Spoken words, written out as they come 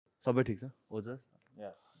सबै ठिक छ ओजस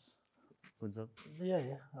Yes. फुन्सोक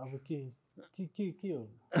अब के हो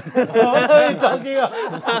talking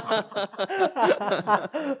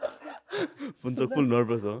फुन्सोक फुल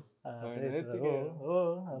नर्भस हो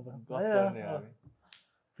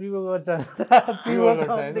प्रिभो गर्छ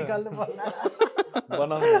निकाल्नु पर्ला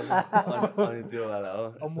अनि त्यो वाला हो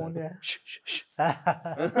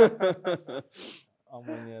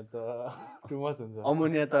अमोनिया त टु मच हुन्छ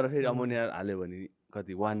अमोनिया तर फेरि अमोनिया हाल्यो भने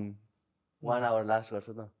कति 1 आवर लास्ट गर्छ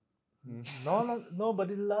त No, but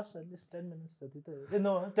it'll last at least 10 minutes.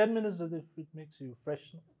 No, 10 minutes it makes you fresh.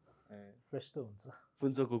 Fresh to huncha.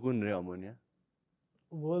 फुन्सोकको कुन रे ammonia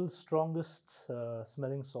World's strongest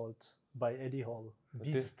smelling salt by Eddie Hall.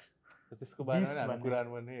 Beast. त्यसको बारेमा हामी कुरा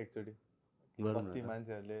गर्ने एकचोटि कति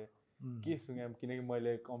मान्छेहरूले के सुने किनकि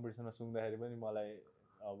मैले कम्पिटिसनमा सुन्दाखेरि पनि मलाई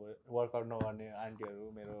अब वर्कआउट नगर्ने आन्टीहरू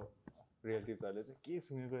मेरो रिलेटिभ्सहरूले चाहिँ के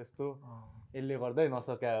सुनेको यस्तो यसले गर्दै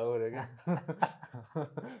नसक्या हो अरे क्या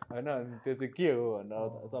होइन अनि त्यो चाहिँ के हो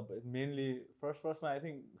भनेर सबै मेनली फर्स्टमा आई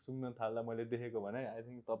थिङ्क सुन्न थाल्दा मैले देखेको भने आई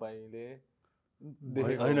थिङ्क तपाईँले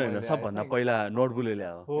होइन सबभन्दा पहिला नोटबुले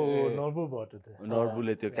ल्यायो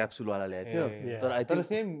नोटबुले त्यो क्याप्सुलवाला ल्याएको थियो तर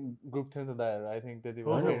सेम ग्रुप थियो नि त दाइहरू आई थिङ्क त्यति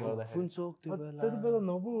बेला फुन्सोक त्यो बेला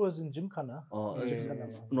नोबु वाज इन जिमखाना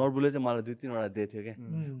नोटबुले चाहिँ मलाई 2-3 वटा दिएको थियो क्या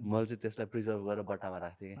मैले चाहिँ त्यसलाई प्रिजर्भ गरेर बट्टामा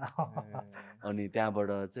राख्थेँ क्या अनि त्यहाँबाट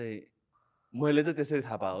चाहिँ मैले चाहिँ त्यसरी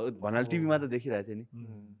थाहा पाएको भन्नाले टिभीमा त देखिरहेको थिएँ नि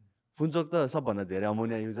फुन्सोक त सबभन्दा धेरै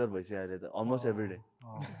अमोनिया युजर भइसक्यो अहिले त almost every day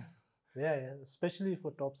specially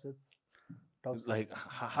for top sets like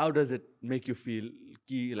how does it make you feel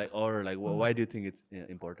why do you think it's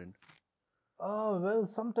important well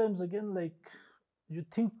sometimes again like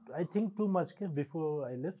I think too much before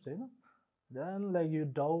I lift then like you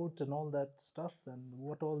doubt and all that stuff and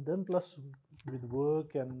what all then plus with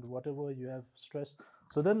work and whatever you have stress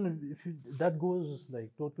so then if that goes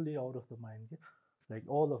like totally out of the mind like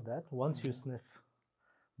all of that once you sniff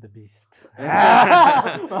the beast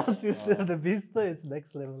once you sniff the beast it's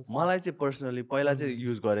next level मलाई चाहिँ personally पहिला चाहिँ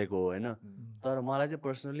use गरेको हो हैन तर मलाई चाहिँ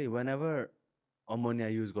पर्सनली whenever अमोनिया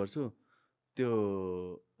युज गर्छु त्यो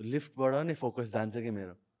लिफ्टबाट नै फोकस जान्छ के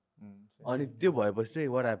मेरो अनि त्यो भएपछि चाहिँ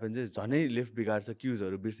व्हाट ह्यापन चाहिँ झनै लिफ्ट बिगार्छ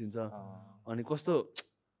क्युजहरू बिर्सिन्छ अनि कस्तो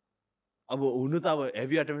अब हुनु त अब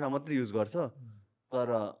हेभी आइटममा मात्रै युज गर्छ तर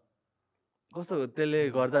कस्तो त्यसले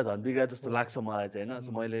गर्दा झन् बिग्रा जस्तो लाग्छ मलाई चाहिँ हैन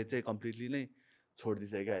सो मैले चाहिँ कम्प्लिटली नै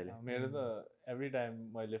छोडिदिएँ क्या अहिले मेरो त एभ्री टाइम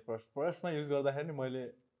मैले फर्स्टमा युज गर्दाखेरि नि मैले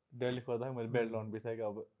डेली गर्दाखेरि मैले बेल्ट लाउनु बिर्सेँ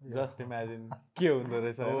अब जस्ट इमेजिन के हुँदो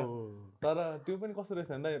रहेछ होइन तर त्यो पनि कस्तो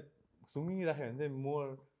रहेछ भन्दा सुँगिराख्यो भने चाहिँ मोर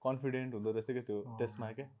कन्फिडेन्ट हुँदो रहेछ क्या त्यो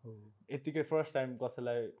त्यसमा क्या यतिकै फर्स्ट टाइम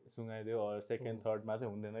कसैलाई सुँगाइदियो सेकेन्ड थर्डमा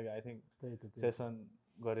चाहिँ हुँदैन कि आई थिङ्क सेसन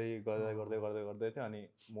गर्दै थियो अनि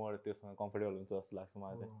मोर त्योसँग कम्फर्टेबल हुन्छ जस्तो लाग्छ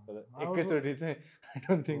मलाई चाहिँ एकैचोटि चाहिँ आई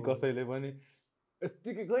डोन्ट थिङ्क कसैले पनि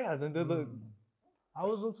यत्तिकै गइहाल्छ नि त्यो त I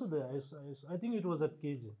was also there. I think it was at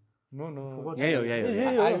KG. No. Okay.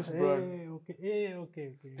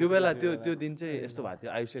 त्यो बेला त्यो दिन चाहिँ यस्तो भएको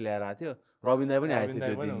थियो आयुषले ल्याएर आएको थियो रविन दाइ पनि आएको थियो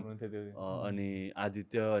त्यो दिन अनि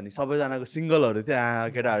आदित्य अनि सबैजनाको सिङ्गलहरू थियो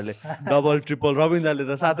केटाहरूले डबल ट्रिपल रविन दाइले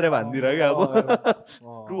त सात्रै भान्दिरह्यो क्या अब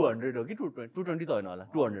 200 हो कि 220 त होइन होला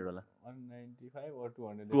 200 होला 195 or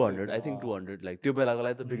 200 आई थिङ्क 200 लाइक त्यो बेलाको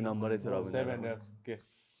लागि त बिग नम्बरै थियो रविन 7 reps के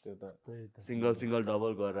त्यो त सिङ्गल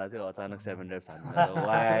डबल गरेर थियो अचानक 7 reps हान्नु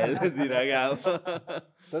वाइल्ड दिइराख्यो अब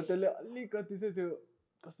तर त्यसले अलिकति चाहिँ त्यो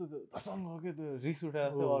कस्तो त्यो तसँग हो कि त्यो रिस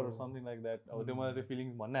उठाएको छ अर समथिङ लाइक द्याट अब त्यो मलाई त्यो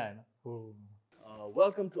फिलिङ्स भन्नै आएन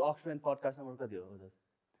welcome to Oxfam podcast number कति हो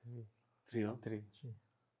 3 हो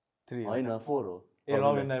 3 होइन 4 हो ए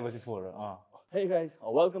रविन दाइपछि 4 हो Hey guys,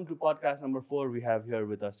 welcome to podcast number 4. We have here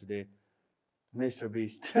with us today Mr.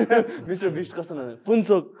 Beast. Mr. Beast कस्तो न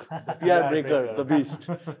फुन्सोक PR breaker the beast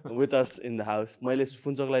with us in the house. मैले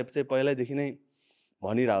फुन्सोकलाई चाहिँ पहिल्यैदेखि नै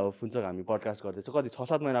भनिरहेको फुन्सोक हामी पडकास्ट गर्दैछौँ कति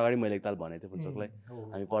 6-7 महिना अगाडि मैले एकताल भनेको थिएँ फुन्सोकलाई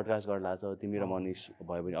हामी पडकास्ट गर्न लाग्छ तिमी र मनिष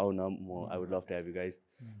भयो भने आउ न म I would love to have you guys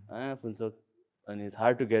Phunsok अनि it's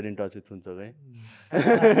hard to get in touch with Phunsok है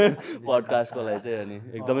पडकास्टको लागि चाहिँ अनि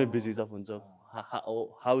एकदमै बिजी छ Phunsok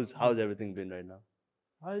how's everything been right now?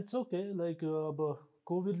 It's okay. Like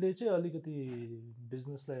COVID-ले चाहिँ अलिकति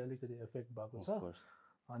बिजनेसलाई अलिकति इफेक्ट भएको छ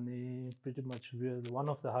अनि pretty much we are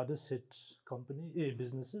one of the hardest hit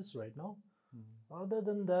businesses right now. Other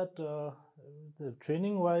than that, the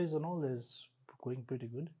training wise and all is going pretty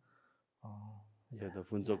good. Yeah, the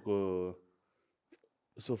Phuntshok'को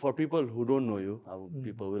so for people who don't know you,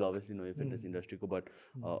 people will obviously know you fitness industry ko, but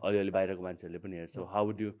aliali bairako मान्छेहरुले पनि हेर्छ. So how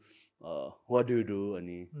would you what do you do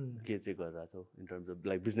अनि के चाहिँ गरिरहेछौ in terms of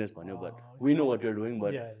like business भन्यो but we know what you're doing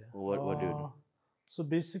but what do you do? So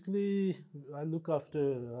basically, I look after.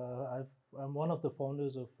 I'm one of the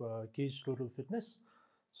founders of Cage Total Fitness.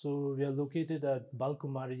 So we are located at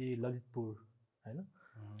Balkumari, Lalitpur, I know.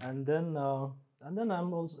 And then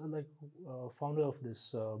I'm also like founder of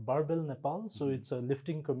this Barbell Nepal. So it's a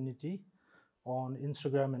lifting community on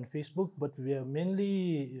Instagram and Facebook, but we are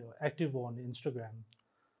mainly active on Instagram.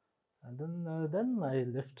 And then I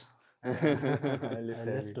lift. I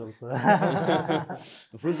lift also.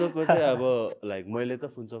 फुन्चोकको चाहिँ अब like मैले त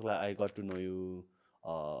फुन्चोकलाई I got to know you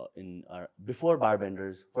in before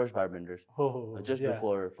बारबेन्डर्स first बारबेन्डर्स just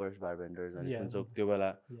before first बारबेन्डर्स अनि फुन्चोक त्यो बेला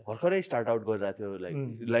भर्खरै start out गरिरहेको थियो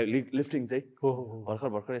लाइक लिफ्टिङ चाहिँ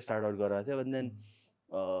भर्खरै स्टार्ट आउट गरिरहेको थियो and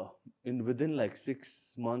then within like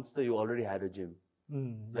 6 months त you already had a gym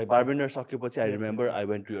like बारबेन्डर सकेपछि I remember I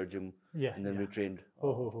went to your gym and then we trend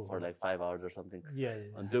for like 5 hours or something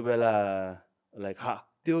अनि त्यो बेला like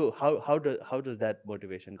त्यो how does that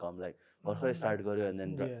motivation come like भर्खरै start गर्यो and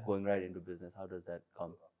then going right into business how does that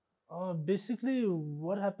come basically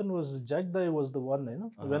what happened was Jack Dai was the one, you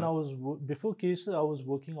know, when I was before case I was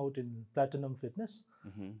working out in Platinum Fitness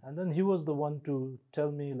and then he was the one to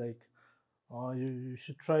tell me like you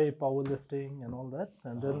should try powerlifting and all that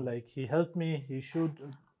and then like he helped me, he showed a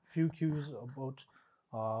few cues about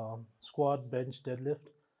squat, bench, deadlift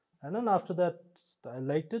and then after that I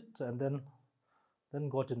liked it and then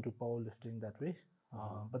got into powerlifting that way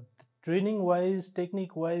but training wise,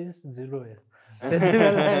 technique wise, zero.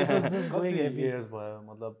 कति years भयो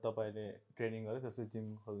मतलब तपाईले training गरे त्यसपछि gym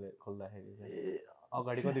खोल्दाखेरि चाहिँ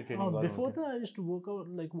अगाडि कति ट्रेनिङ गर्नु बिफोर त I used to work out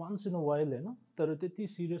like once in a while हैन तर त्यति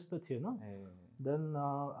सिरियस त थिएन then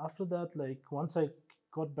after that like once I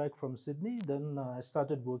got back from Sydney then I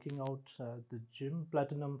started working out at the gym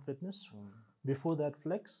Platinum Fitness before that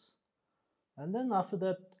Flex and then after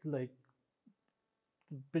that like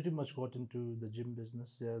pretty much got into the gym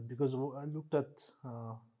business because I looked at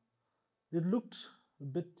it looked a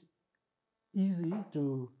bit easy to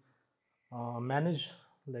manage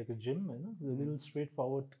like a gym, you know, a little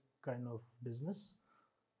straightforward kind of business.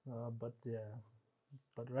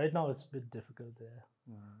 But right now it's a bit difficult there.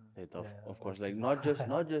 Of course, like not just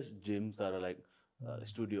gyms that are like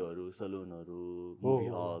स्टुडियोहरू सलुनहरू movie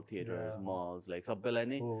hall theatres mulls like सबैलाई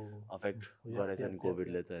नै affect गरेछ नि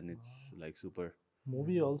कोभिडले त and it's like super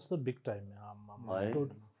movie hulls त big time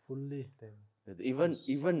fully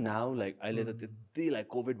even now like अहिले त त्यति like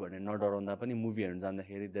covid भनेर नडराउँदा पनि मुभी हेर्नु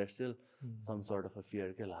जाँदाखेरि there still some sort of a fear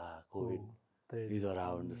के ला कोभिड इज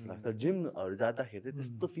अराउन्ड जस्तो लाग्छ तर जिमहरू जाँदाखेरि चाहिँ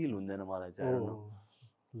त्यस्तो फिल हुँदैन मलाई चाहिँ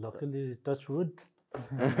luckily touch wood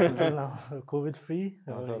COVID free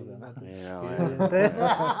तर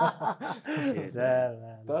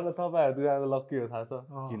तपाईँहरू दुईजना लक्की हो थाहा छ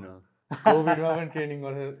किन कोभिडमा पनि ट्रेनिङ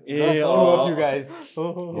गर्थ्यो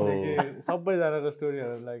किनकि सबैजनाको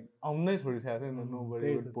स्टोरीहरू लाइक आउनै छोडिसकेको थियो नोबडी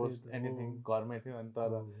वुड पोस्ट एनिथिङ घरमै थियो अनि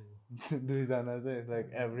तर दुईजना चाहिँ लाइक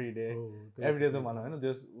एभ्री डे त भनौँ होइन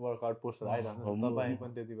जस वर्कआउट पोस्टहरू आइरहन्छ तपाईँ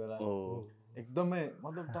पनि त्यति बेला एकदमै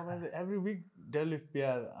मतलब तपाईले every week deadlift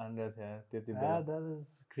PR hundred थियो त्यति बेला that is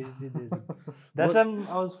crazy days that time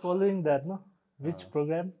I was following that no which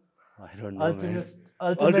program I don't know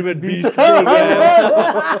ultimate beast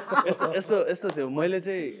यस्तो थियो मैले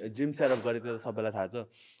चाहिँ जिम सेटअप गरेको थियो सबैलाई थाहा छ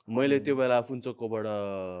मैले त्यो बेला फुन्चोककोबाट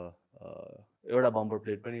एउटा बम्पर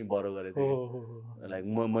प्लेट पनि बरो गरेको थिएँ लाइक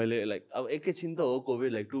मैले लाइक अब एकैछिन त हो कोभिड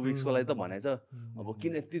लाइक 2 weeks को लागि त भनेछ अब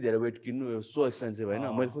किन यति धेरै वेट किन्नु सो एक्सपेन्सिभ होइन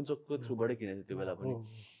मैले फुन्चोकको थ्रुबाटै किनेको थिएँ त्यो बेला पनि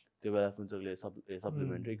त्यो बेला फुन्चोकले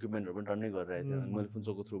सप्लिमेन्ट इक्विपमेन्टहरू पनि टन्नै गरिरहेको थियो अनि मैले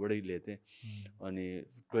फुन्चोकको थ्रुबाटै लिएको थिएँ अनि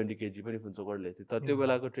 20 kg पनि फुन्चोकबाट लिएको थिएँ तर त्यो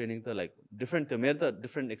बेलाको ट्रेनिङ त लाइक डिफ्रेन्ट थियो मेरो त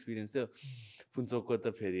डिफ्रेन्ट एक्सपिरियन्स थियो फुन्चोकको त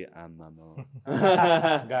फेरि आमामा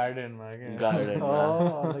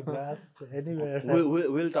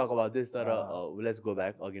विल टक अबाउट दिस तर लेट्स गो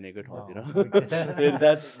ब्याक अघि नैकै ठाउँतिर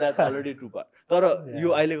द्याट्स अलरेडी टु पार्ट तर यो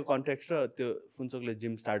अहिलेको कन्टेक्स्ट र त्यो फुन्चोकले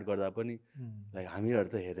जिम स्टार्ट गर्दा पनि लाइक हामीहरू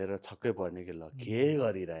त हेरेर छक्कै पर्ने कि ल के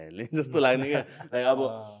गरिरहेले जस्तो लाग्ने क्या लाइक अब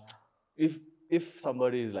if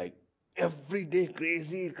somebody is like every day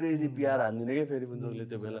crazy PR हान्दिने के फेरि फुन्चोकले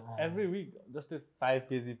त्यो बेला every week जस्तै 5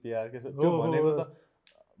 kg PR के त्यो भनेको त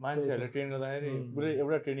मान्छेहरूले ट्रेन गर्दाखेरि पुरै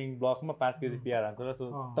एउटा ट्रेनिङ ब्लकमा 5 kg PR हान्छ र सो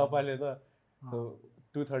तपाईले त सो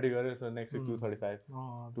 230 गर्यो सो नेक्स्ट विक 235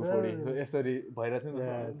 240 सो यसरी भइरहेछ नि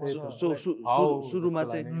सो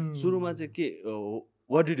सुरुमा चाहिँ के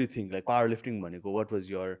what did you think like powerlifting भनेको what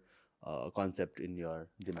was your concept in your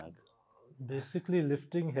dimag basically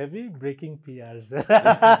lifting heavy, breaking PRs.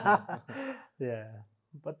 Yeah,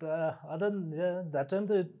 but other than that time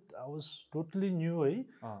I was totally new,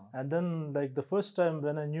 and then like the first time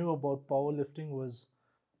when I knew about powerlifting was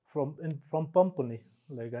from Pampuni.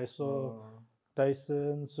 Like I saw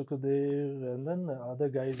Tyson, Sukadev, and then other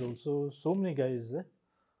guys also. So many guys.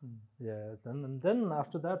 Yeah. Then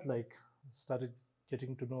after that, like started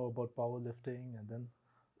getting to know about powerlifting, and then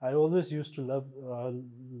I always used to love.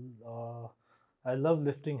 I love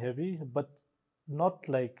lifting heavy, but not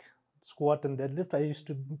like squat and deadlift. I used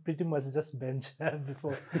to pretty much just bench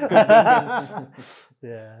before.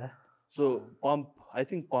 Yeah. So pump, I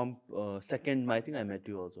think pump second. I think I met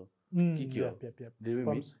you also. Yep. Did we meet?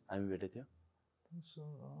 Pumps. हामी भेटेको थियो? So,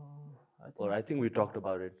 Or I think we talked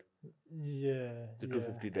about it. Yeah. The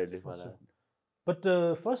 250 deadlift wala. But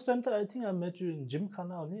first time I think I met you in gym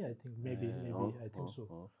khana only. I think maybe I think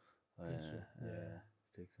so. Yeah.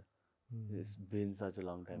 Takes it. It's been such a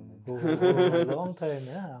long time. Long time,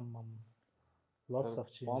 yeah. Lots of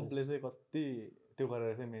changes. पम्पले चाहिँ कति त्यो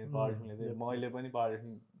गरेर चाहिँ मेरो power लिफ्टिङले चाहिँ मैले पनि power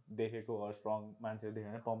lifting देखेको स्ट्रङ मान्छेहरू देखेँ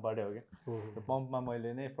होइन पम्पबाटै हो क्या पम्पमा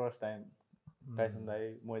मैले नै फर्स्ट टाइम टाइसन दाई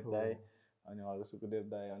मोहित दाई अनि अरू सुकुदेव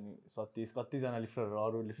दाई अनि सतीश कतिजना लिफ्टरहरू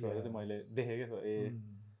अरू लिफ्टरहरू चाहिँ मैले देखेँ क्या ए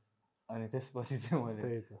अनि त्यसपछि चाहिँ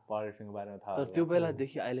मैले पावर लिफ्टिङको बारेमा थाहा तर त्यो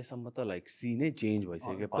बेलादेखि अहिलेसम्म त लाइक सिनै चेन्ज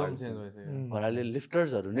भइसक्यो पावर चेन्ज भइसक्यो भन्नाले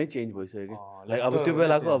लिफ्टर्सहरू नै चेन्ज भइसक्यो लाइक अब त्यो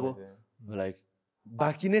बेलाको अब लाइक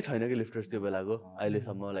बाँकी नै छैन कि लिफ्टर्स त्यो बेलाको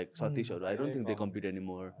अहिलेसम्म like सतीशहरू I don't think they compete any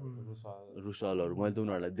more रुसलहरू मैले त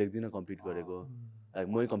उनीहरूलाई देख्दिनँ कम्पिट गरेको लाइक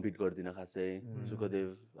मै कम्पिट गर्दिनँ खासै Sukhdev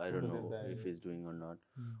I don't know if is doing or not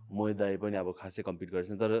Mohit दाई पनि अब खासै कम्पिट गरेको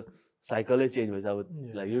छैन तर साइकलै चेन्ज भएछ अब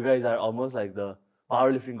like you guys are almost like the power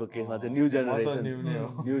लिफ्टिङको केसमा चाहिँ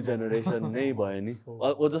न्यू जेनेरेसन नै भयो नि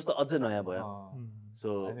ओ जस्तो अझै नयाँ भयो सो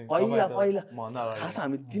पहिला खास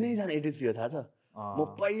हामी तिनैजना 83 हो थाहा छ म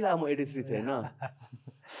 83 थिएँ होइन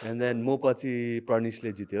एन्ड देन म पछि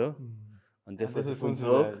प्रणिशले जित्यो अनि त्यसपछि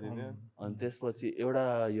फुन्सोक अनि त्यसपछि एउटा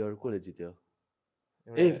इयर कसले जित्यो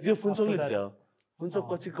ए त्यो फुन्सोकले जित्यो फुन्सोक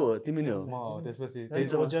पछिको तिमी नै हो त्यसपछि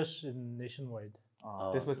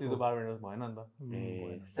त्यसपछि त बारबेन्डर्स भएन नि त ए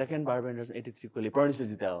सेकेन्ड बारबेन्डर्स 83 कोले प्रणिशले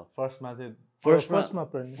जित्यो फर्स्टमा चाहिँ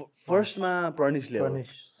फर्स्टमा प्रणिशले हो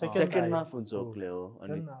सेकेन्डमा फुन्सोकले हो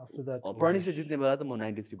अनि प्रणिशले जित्ने बेला त म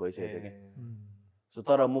 93 भइसकेको थिएँ क्या सो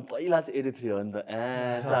तर म पहिला चाहिँ 83 हो नि त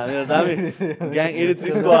हामीहरू दामी ग्याङ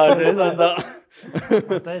 83 स्क्वाड रहेछ नि त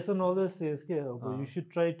Tyson always says के you should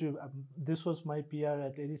try to this was my PR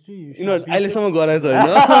at 83 you should यिनीहरू अहिलेसम्म गरेको छैन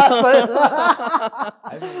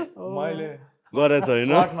मैले गरेको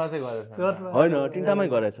छैन सर्टमा चाहिँ गरेको होइन तिनटामै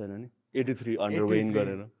गरेको छैन नि 83 अन्डर वेइन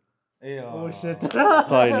गरेर ए shit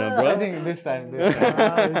छैन bro I think this time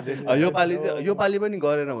यो पालि पनि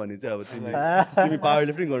गरेन भने चाहिँ अब तिमी पावर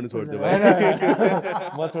लिफ्टिङ गर्नु छोड्दियो भाइ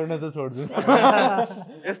म छोड्न त छोड्छु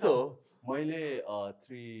यस्तो हो मैले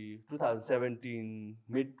 2017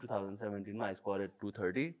 मिड 2017 मा आई स्क्वाडेड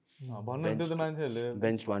 230 भन्नु त्यो त मान्छेहरुले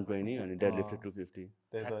बेन्च 120 अनि डेड लिफ्टेड 250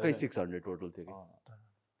 ठ्याक्कै 600 टोटल थियो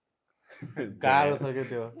कि गाह्रो छ के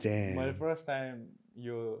त्यो मैले फर्स्ट टाइम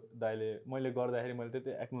यो दाइले मैले गर्दाखेरि मैले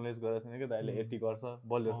त्यति एक्नोलेज गरेको थिएन कि दाइले यति गर्छ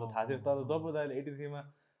बलियो जस्तो थाहा थियो तर जब दाइले 83 मा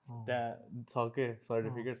त्यहाँ छ के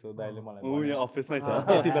सर्टिफिकेट सो दाइले मलाई यहाँ अफिसमै छ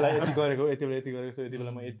यति बेला यति गरेको यति बेला यति गरेको यति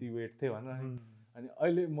बेला म यति वेट थिएँ भनेर अनि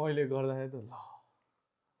अहिले मैले गर्दाखेरि त ल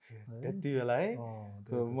त्यति बेला है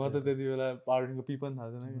म त त्यति बेला पावरको पी पनि थाहा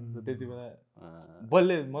छैन कि त्यति बेला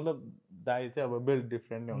बल्ले मतलब दाइ चाहिँ अब बिल्ड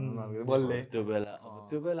डिफ्रेन्ट नै हुनु बल्ले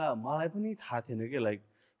त्यो बेला मलाई पनि थाहा थिएन कि लाइक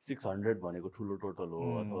 600 भनेको ठुलो टोटल हो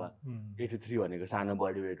अथवा 83 भनेको सानो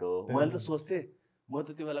बडी वेट हो मैले त सोच्थेँ म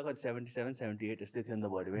त त्यो बेला कति 77 78 यस्तै थियो नि त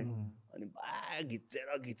बडी वेट अनि बा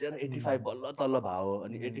घिचेर 85 बल्ल तल्ल भाव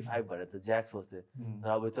अनि 85 भनेर त ज्याक सोच्थेँ तर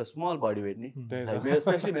अब it's a small body weight नि लाइक मेरो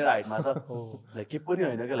स्पेसली मेरो हाइटमा त लाइक के पनि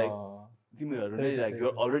होइन क्या लाइक तिमीहरू नै like you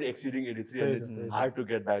are already exceeding 83 and it's hard to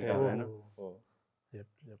get back down हैन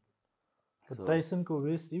Tyson को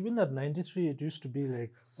waist even at 93 it used to be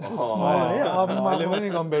like so small मैले पनि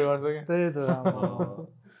कम्पेयर गर्छु के त्यही त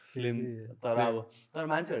स्लिम तर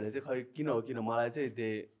मान्छेहरूले चाहिँ खै किन मलाई चाहिँ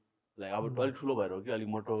त्यही लाइक अब अलिक ठुलो भएर हो कि अलिक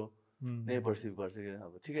मोटो नै पर्सिभ गर्छ कि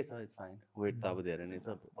अब ठिकै छ इट्स फाइन वेट त अब धेरै नै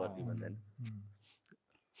छ पर्ने भन्दैन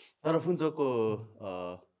तर फुन्चोकको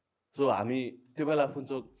सो हामी त्यो बेला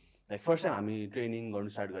फुन्चोक लाइक फर्स्ट टाइम हामी ट्रेनिङ गर्नु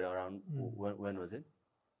स्टार्ट गरे around when was it?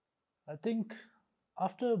 I think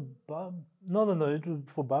after no it was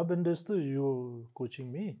for barbenders too you were coaching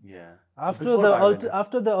me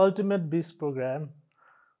after the ultimate beast program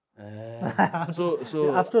so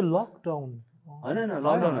after lockdown हैन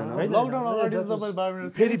lockdown अगाडि त तपाईले बारबेन्डर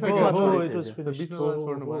फेरि बिचमा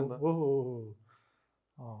छोड्नु भयो नि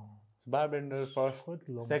त बारबेन्डर फर्स्ट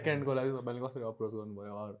सेकेन्ड को लागि तपाईले कसरी अप्रोच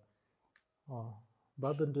गर्नुभयो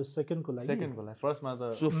बारबेन्डर सेकेन्ड को लागि फर्स्टमा त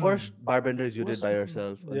so first बारबेन्डर you did by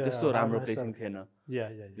yourself त्यस्तो राम्रो प्लेसिङ थिएन Yeah.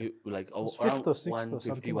 Like was around fifth or sixth or 150,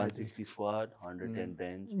 something, I think. 160 squat, 110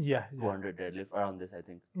 bench, Yeah. 200 deadlift, around this, I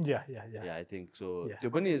think. Yeah. Yeah, I think so. Yeah. त्यो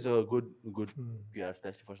पनि is a good PR,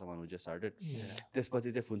 especially for someone who just started. त्यसपछि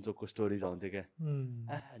चाहिँ फुन्चोकको stories आउँथ्यो क्या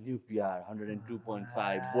new PR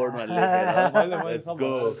 102.5 बोर्डमा लेखेर let's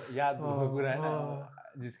go याद भएको कुरा होइन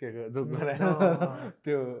जिस्केको जोक गराएर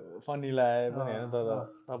त्यो फनी लाग्यो पनि होइन तर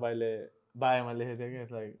तपाईँले बायोमा लेखेको थियो कि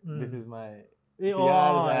like this is my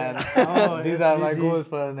PRs and these are my goals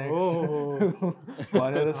for next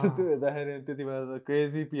भनेर चाहिँ त्यो हेर्दाखेरि त्यति बेला त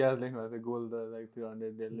क्रेजी PRs लेख्नु भएको थियो गोल त like 300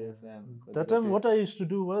 deadlift and that time what I used to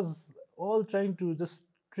do was all trying to just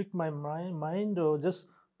trick my mind or just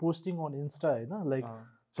posting on Insta, you know, like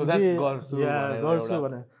so that गर्छु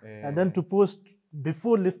भनेर and then to post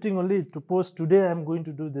before lifting only to post today I'm going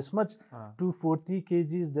to do this much 240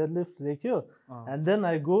 kgs deadlift लेख्यो and then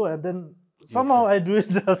I go and then somehow I do it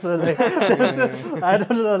also like I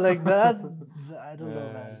don't know like that I don't know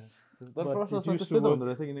man. तर फर्स्टमा त्यस्तै त हुँदो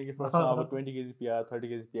रहेछ किनकि फर्स्टमा अब 20 kg PR 30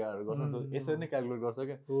 kg PR गर्छ यसरी नै क्यालकुलेट गर्छ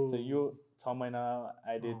क्या सो यो 6 महिना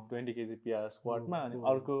आई डिड 20 kg PR स्क्वाटमा अनि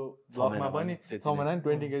अर्को ब्लकमा पनि 6 महिना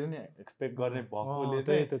 20 kg नै एक्सपेक्ट गर्ने भएकोले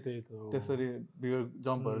चाहिँ त्यसरी बिगर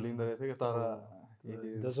जम्पहरू लिँदो रहेछ क्या तर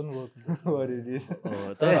doesn't work what it is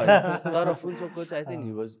तर फुन्चोकको चाहिँ I think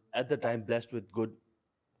he was at the time blessed with good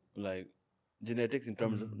like genetics in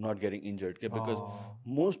terms of not getting injured okay? Because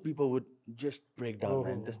most people would just break down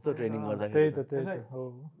man त्यस्तो training गर्दाखेरि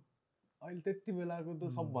अहिले त्यति बेलाको त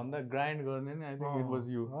सबभन्दा grind गर्ने नि I think it was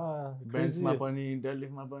you बेन्चमा पनि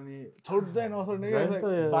डेडलिफ्टमा पनि छोड्दै नछोड्ने क्या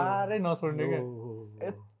बारै नछोड्ने क्या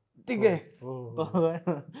यत्तिकै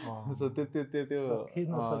सो त्यो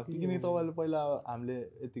किनकि तपाईँले पहिला हामीले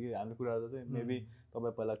यतिकै हामीले कुरा गर्दा चाहिँ मेबी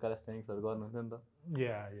तपाईँ पहिला क्यालिस्थेनिक्सहरू गर्नुहुन्थ्यो नि त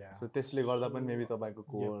सो त्यसले गर्दा पनि मेबी तपाईँको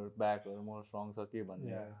कोर ब्याकहरू मोर स्ट्रङ छ के भन्ने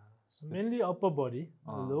mainly upper body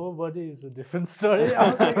lower body is a different story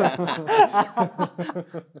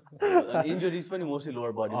injuries पनि mostly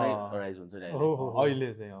lower body मै arise हुन्छ नि अहिले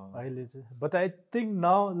चाहिँ but I think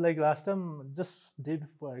now like last time just day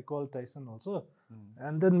before I called Tyson also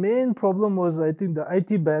and the main problem was I think the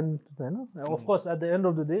IT band you know of course at the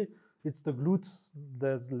end of the day it's the glutes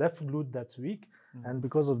the left glute that's weak and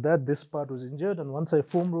because of that this part was injured and once I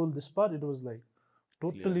foam rolled this part it was like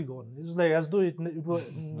totally gone it's like as though it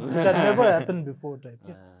had never happened before type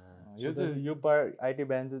यो चाहिँ यो part IT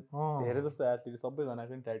band चाहिँ धेरै जस्तो athlete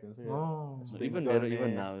सबैजनाको नि tight हुन्छ even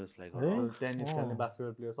now it's like tennis खेल्ने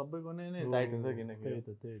बास्केटबल प्लेयर सबैको नै टाइट हुन्छ किनकि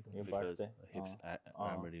यो पार्ट चाहिँ हिप्स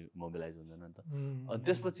राम्ररी मोबिलाइज हुँदैन नि त अनि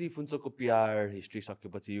त्यसपछि फुन्चोकको PR हिस्ट्री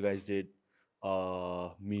सकेपछि you guys did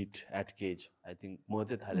meet at cage I think म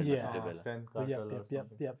चाहिँ थाइल्यान्डमा थियो त्यो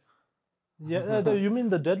बेला you mean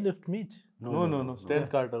the deadlift meet no strength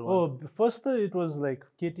cartel first it was like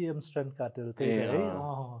KTM strength cartel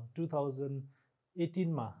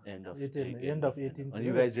 2018 ma end of 18 and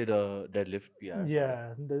you guys did a deadlift PR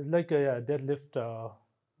like a deadlift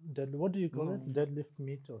what do you call it deadlift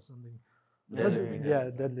meet or something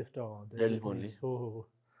deadlift only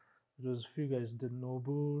it was few guys did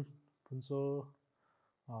Nobu Punso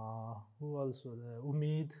who else was there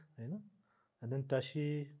Umid you know and then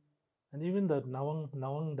Tashi and even the Nawang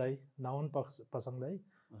Pasang Dai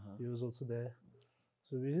he was also there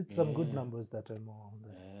so we did some good numbers that time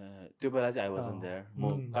त्यो बेला चाहिँ I wasn't there म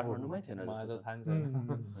काठमाडौँमै थिएन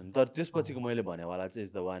तर त्यसपछिको मैले भने वाला चाहिँ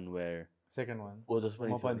is the one where second one ओजस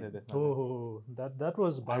पनि that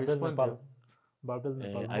was Barbell Nepal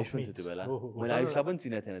Ayush पनि थियो त्यो बेला मैले आयुषलाई पनि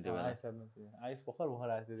चिनेको थिएन त्यो बेला आयुष भर्खर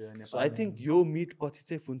आएको थियो नेपाल सो आई थिङ्क यो मिट पछि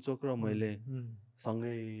चाहिँ फुन्चोक र मैले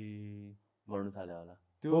सँगै गर्नु थाल्यो होला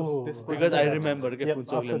because I remember के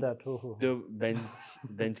फुन्चोकले त्यो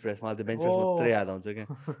बेन्च प्रेस मलाई त्यो बेन्च प्रेस मात्रै याद आउँछ क्या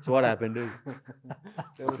so what happened is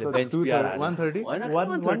bench PR 130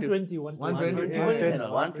 120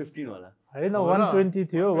 115 होला हैन 120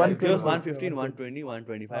 थियो 115 120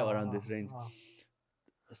 125 around this range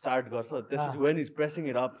start गर्छ त्यसपछि when is pressing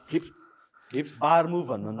it up hips bar move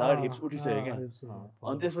भन्नुभन्दा अगाडि हिप्स उठिसक्यो क्या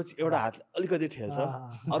अनि त्यसपछि एउटा हात अलिकति ठेल्छ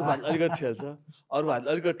अर्को हात अलिकति ठेल्छ अर्को हात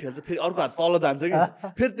अलिकति ठेल्छ फेरि अर्को हात तल जान्छ कि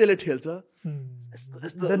फेरि त्यसले ठेल्छ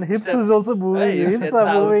then hips is also moving hips are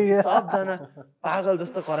moving सबजना पागल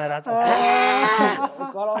जस्तो कराइरा छ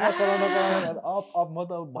कराउन अब म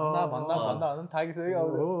त भन्दा थाकिसक्यो अब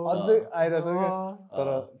अझै आइरहेछ क्या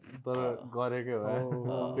तर गरेकै हो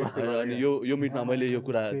अनि यो मिटमा मैले यो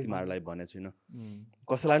कुरा तिमीहरूलाई भनेको छुइनँ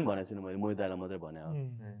कसैलाई पनि भनेको छुइनँ मैले मोहित दाइलाई मात्रै भने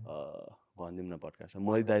भनिदिउँ न पडकास्टमा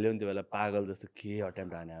मोहित दाइले पनि त्यो बेला पागल जस्तो के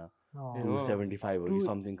अटेम्प्ट हाने 275 हो कि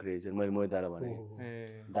समथिङ क्रेजी मैले मोहित दाइलाई भने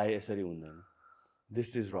दाइ यसरी हुँदैन दिस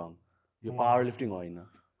इज रङ यो पावर लिफ्टिङ होइन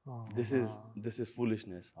दिस इज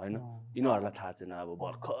फुलिशनेस होइन यिनीहरूलाई थाहा छैन अब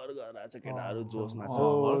भर्खर गएर चाहिँ केटाहरू जोसमा छ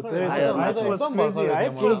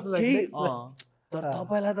तर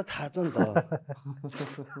तपाईँलाई त थाहा छ नि त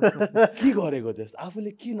के गरेको त्यस्तो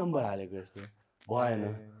आफूले के नम्बर हालेको यस्तो भएन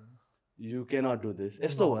यु क्यानट डु दिस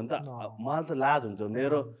यस्तो हो भने त मलाई त लाज हुन्छ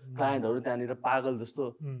मेरो क्लाइन्टहरू त्यहाँनिर पागल जस्तो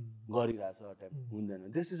गरिरहेछ अट्याक हुँदैन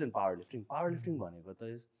this is in powerlifting भनेको त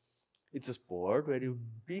it's a sport where you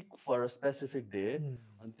peak for a specific day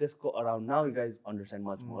and त्यसको around now you guys understand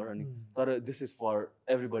much more and this is for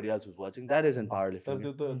everybody else who's watching that is in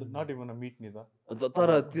powerlifting not even a meet ni ta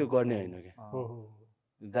तर त्यो गर्ने हैन के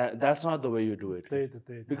that's not the way you do it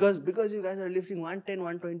because you guys are lifting 110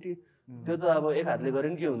 120 त्यो त अब एक हातले गरे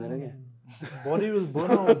नि के हुँदैन के body will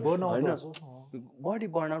burn out body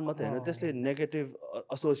burnout मात्रै होइन त्यसले नेगेटिभ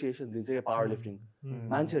एसोसिएसन दिन्छ क्या पावर लिफ्टिङ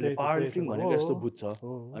मान्छेहरूले पावर लिफ्टिङ भनेको यस्तो बुझ्छ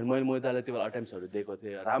अनि मैले मोहितालाई त्यो बेला अटेम्प्ट्सहरू दिएको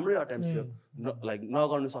थिएँ राम्रै अटेम्प्ट थियो लाइक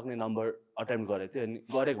नगर्नु सक्ने नम्बर अटेम्प्ट गरेको थियो अनि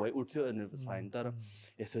गरेको भए उठ्थ्यो अनि फाइन तर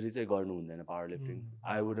यसरी चाहिँ गर्नु हुँदैन पावर लिफ्टिङ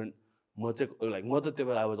आई वुडन्ट म चाहिँ लाइक म त त्यो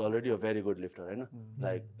बेला I was already a very good lifter होइन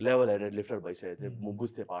लाइक लेभल हेडेड लिफ्टर भइसकेको थिएँ म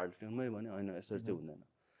बुझ्थेँ पावर लिफ्टिङ मैले भने होइन यसरी चाहिँ हुँदैन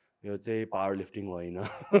यो चाहिँ पावर लिफ्टिङ होइन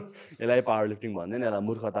यसलाई पावर लिफ्टिङ भन्दैन यसलाई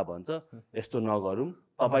मूर्खता भन्छ यस्तो नगरौँ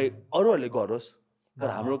तपाईँ अरूहरूले गरोस् तर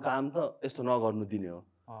हाम्रो काम त यस्तो नगर्नु दिने हो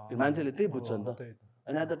मान्छेले त्यही बुझ्छ नि त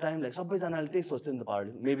अनि एट द टाइम लाइक सबैजनाले त्यही सोच्थ्यो नि त पावर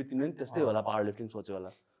लिफ्टिङ मेबी तिमीले पनि त्यस्तै होला पावर लिफ्टिङ सोच्यो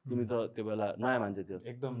होला तिमी त त्यो बेला नयाँ मान्छे थियो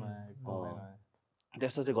एकदम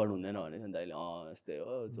त्यस्तो चाहिँ गर्नु हुँदैन भने नि त अहिले यस्तै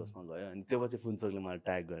हो जोसमा गयो अनि त्यो पछि फुन्चोकले मलाई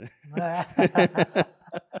ट्याग गरे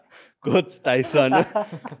कोच टाइसन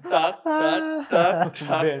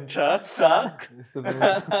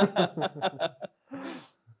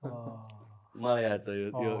मलाई याद छ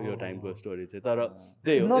यो टाइमको स्टोरी चाहिँ तर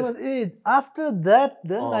त्यही हो आफ्टर द्याट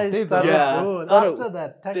देन आई तर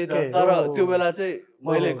त्यो बेला चाहिँ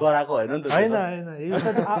मैले गराएको होइन नि त हैन you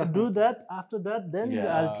said do that after that then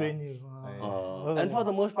I will train you and for the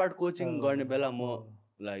most part coaching गर्ने बेला म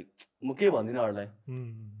लाइक म के भन्दिनँ अरूलाई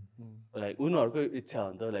लाइक उनीहरूको इच्छा हो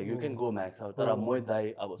नि त like you can go Max out तर म दाइ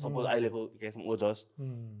अब सपोज अहिलेको केसमा ओजस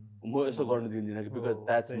म यस्तो गर्नु दिँदिनँ कि बिकज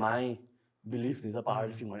द्याट्स माई बिलिफ नि त पावर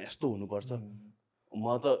लिफ्टिङ भने यस्तो हुनुपर्छ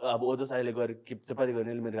म त अब ओजस अहिले गएर चपाती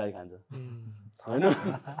गर्ने मेरो गाडी खान्छ होइन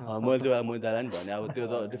मैले त्यो म दाइलाई पनि भने अब त्यो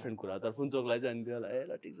त डिफ्रेन्ट कुरा तर फुन्चोकलाई चाहिँ अनि त्यो ए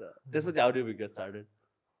ल ठिक छ त्यसपछि how do we get started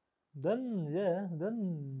then you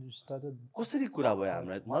started कसरी कुरा भयो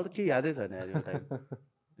हामीलाई मलाई त केही यादै छैन यार यो time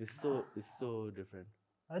it's so different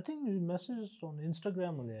I think we messaged on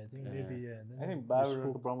Instagram only I think maybe I think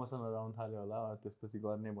बायोडाटाको प्रमोसन अराउन्ड थाल्यो होला त्यसपछि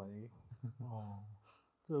गर्ने भने कि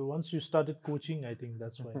so once you started coaching I think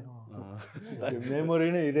that's why memory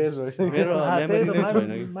नै इरेज भइसक्यो मेरो memory नै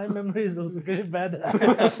छैन कि my memory is also very bad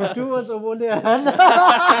too much of only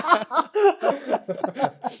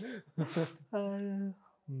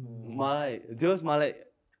मलाई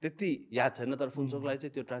त्यति याद छैन तर फुन्चोकलाई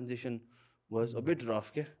चाहिँ त्यो transition was a bit rough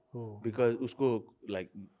के बिकज उसको लाइक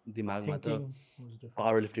दिमागमा त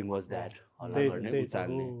पावर लिफ्टिङ वाज द्याट हल्ला गर्ने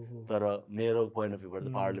उचाल्ने तर मेरो पोइन्ट अफ भ्यूबाट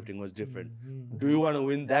त power lifting was different do you want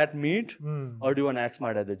win that meet or do want act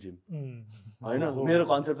smart at the gym होइन मेरो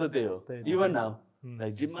कन्सेप्ट त त्यही हो इभन नाउ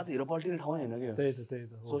लाइक जिममा त हिरो पल्टिने ठाउँ होइन क्या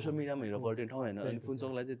सोसियल मिडियामा हिरो पल्टिने ठाउँ होइन अनि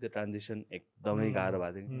फुन्चोकलाई चाहिँ त्यो ट्रान्जिसन एकदमै गाह्रो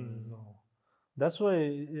भएको थियो That's why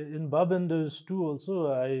in Barbenders too also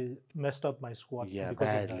I messed up my squat. Yeah,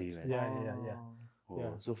 badly. Yeah.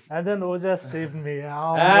 So and then Oja saved me.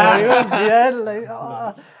 He was behind like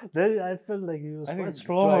then I felt like he was quite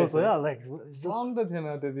strong also. Yeah, like strong त थिएन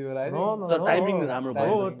त्यति बेला No. The timing राम्रो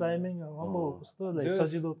भयो. Timing राम्रो कस्तो like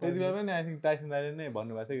सजिलो त्यति बेला पनि आई थिंक टाइसन दाइले नै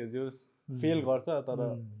भन्नु भएको थियो कि जो फेल गर्छ तर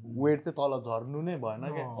वेट चाहिँ तल झर्नु नै भएन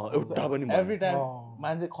के एउटा पनि एभ्री टाइम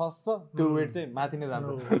मान्छे खस्छ त्यो वेट चाहिँ माथि नै जान्छ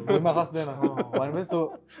भुइँमा खस्दैन भनेपछि सो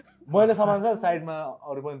मैले सामान छ साइडमा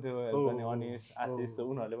अरू पनि थियो हेल्प गर्ने अनिश आशिष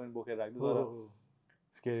उनीहरूले पनि बोकेर राख्थ्यो तर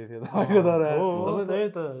स्केरी थियो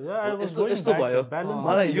यस्तो भयो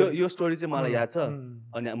मलाई यो स्टोरी चाहिँ मलाई याद छ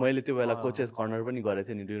अनि मैले त्यो बेला कोचेस कर्नर पनि गरेको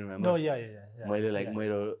थिएँ नि डु यु रिमेम्बर मैले लाइक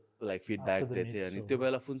मेरो लाइक फिडब्याक दिएको थिएँ अनि त्यो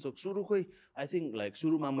बेला फुन्चोक सुरुकै आई थिङ्क लाइक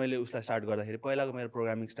सुरुमा मैले उसलाई स्टार्ट गर्दाखेरि पहिलाको मेरो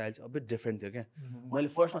प्रोग्रामिङ स्टाइल चाहिँ अलिक डिफ्रेन्ट थियो क्या मैले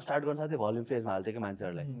फर्स्टमा स्टार्ट गर्न साथै भल्युम फेजमा हाल्थेँ क्या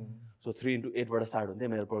मान्छेहरूलाई सो 3x8बाट स्टार्ट हुन्थ्यो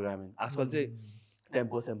मेरो प्रोग्रामिङ आजकल चाहिँ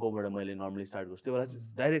टेम्पोबाट मैले नर्मली स्टार्ट गर्छु त्यो बेला चाहिँ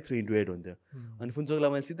डाइरेक्ट 3x8 हुन्थ्यो अनि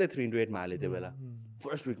फुन्चोकलाई मैले सिधै 3x8मा हालेँ त्यो बेला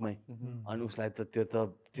फर्स्ट विकमै अनि उसलाई त त्यो त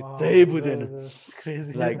चित्तै बुझेन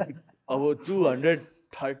लाइक अब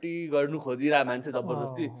 230 गर्नु खोजिरहेको मान्छे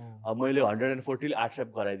जबरजस्ती अब मैले 140 8 रेप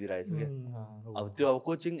गराइदिइरहेको छु क्या अब त्यो अब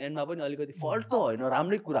कोचिङ एन्डमा पनि अलिकति फल्ट त होइन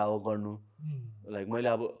राम्रै कुरा हो गर्नु लाइक मैले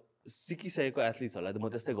अब सिकिसकेको एथलिट्सहरूलाई त म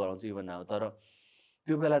त्यस्तै गराउँछु इभन अब तर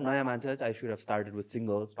त्यो बेला नयाँ मान्छेलाई चाहिँ I should have started with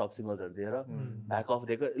singles top सिङ्गल्सहरू दिएर ब्याक अफ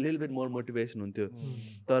दिएको लिटल बिट मोर मोटिभेसन हुन्थ्यो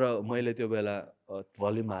तर मैले त्यो बेला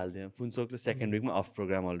volume हाल्थेँ फुन्चोकले second विकमा of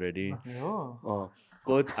programme already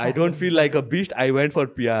coach I don't feel like a Bisht I went for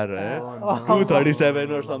PR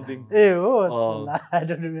 237 or something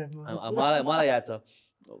मलाई याद छ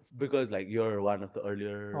because like you're one of the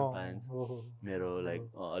earlier clients मेरो लाइक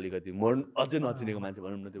अलिकति मोर अझै नचिनेको मान्छे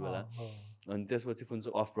भनौँ न त्यो बेला अनि त्यसपछि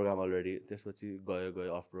फुन्चोक अफ प्रोग्राम अलरेडी त्यसपछि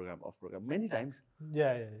गयो अफ प्रोग्राम मेनी टाइम्स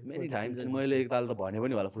अनि मैले एकताल त भने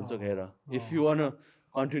पनि होला फुन्चोक हेर if you one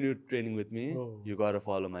continue training with me you गर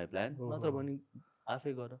फलो माई प्लान नत्र भने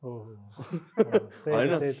आफै गर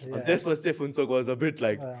होइन त्यसपछि चाहिँ फुन्चोक was a bit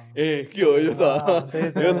like a के हो यो त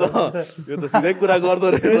सिधै कुरा गर्दो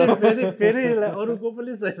रहेछ फेरि अरूको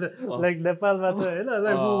पनि छैन लाइक नेपालमा त होइन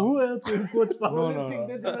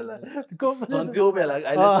त्यो बेला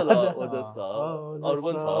अहिले त ल जस्तो अरू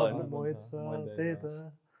पनि छ होइन त्यही त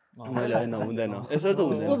मैले होइन हुँदैन यसरी त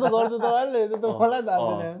हुँदैन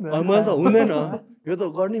मलाई त हुँदैन यो त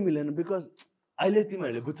गर्नै मिलेन बिकज अहिले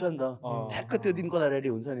तिमीहरूले बुझ्छ नि त ठ्याक्क त्यो दिनको लागि रेडी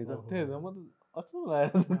हुन्छ नि त त्यही त म त अचम्म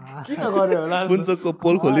लाग्यो किन गर्यो होला फुन्चोकको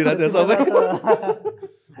पोल खोलिरहेको थियो सबै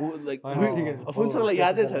लाइक फुन्चोकलाई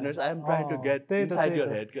यादै छैन I am trying to get inside your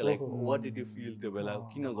head के like what did you feel त्यो बेला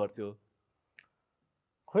किन गर्थ्यो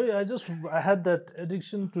खोइ I had that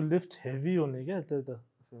addiction to lift heavy हुने क्या त्यही त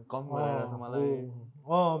कम गरेर मलाई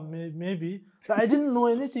maybe I didn't know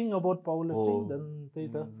anything about power lifting then त्यही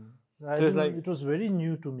त it was very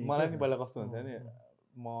new to me मलाई नि पहिला कस्तो हुन्थ्यो नि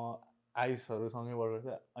म आइसहरू सँगै वर्क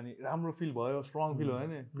गर्छ अनि राम्रो फिल भयो स्ट्रङ फिल भयो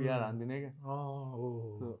नि पिआर हान्दिने क्या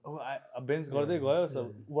अब बेन्च गर्दै गयो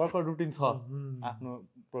वर्कआउट रुटिन छ आफ्नो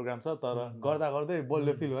प्रोग्राम छ तर गर्दा गर्दै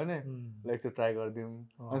बलियो फिल भयो नि लाइक त्यो ट्राई गरिदिउँ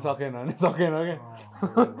अनि सकेन भने सकेन क्या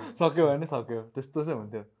सक्यो भने सक्यो त्यस्तो चाहिँ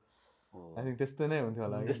हुन्थ्यो आई थिङ्क त्यस्तै नै हुन्थ्यो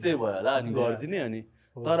होला त्यस्तै भयो होला अनि गरिदिने अनि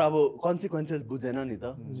तर अब कन्सिक्वेन्सेस बुझेन नि त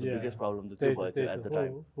बिगेस्ट प्रब्लम त त्यो भयो थियो एट द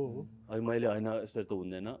टाइम अनि मैले होइन यसरी त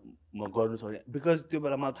हुँदैन म गर्नु सक्ने बिकज त्यो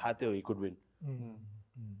बेला मलाई थाहा थियो हि कुड विन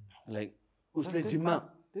लाइक उसले जिममा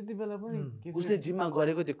त्यति बेला पनि उसले जिममा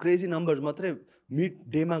गरेको त्यो क्रेजी नम्बर्स मात्रै मिड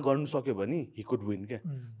डेमा गर्नु सक्यो भने हि कुड विन क्या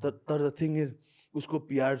तर द थिङ इज उसको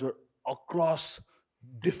पिआर्स across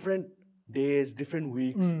different days, different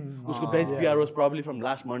weeks. Usko bench PR was probably from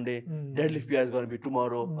last Monday. Deadlift PR is going to be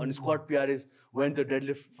tomorrow. And squat PR is when the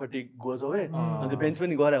deadlift fatigue goes away. And the bench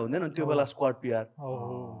पनि गरे हुँदैन अनि त्यो बेला squat PR.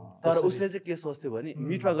 तर उसले चाहिँ के सोच्थ्यो भने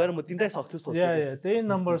मिटमा गएर म तिनटै सक्छु सोच्थ्यो त्यही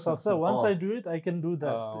नम्बर सक्छ once I do it I can do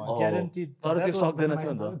that guaranteed तर त्यो सक्दैन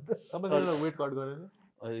थियो नि त तपाईले वेट कट गरेर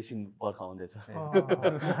एकछिन पर्ख आउँदैछ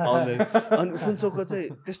अनि फुन्चोकको चाहिँ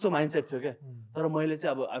त्यस्तो माइन्डसेट थियो क्या तर मैले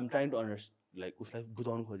चाहिँ अब I'm trying to understand like उसलाई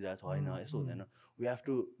बुझाउनु खोजिरहेको छ होइन यसो हुँदैन we have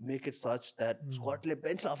to make it such that स्क्वाटले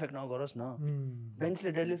बेन्चलाई affect नगरोस् न बेन्चले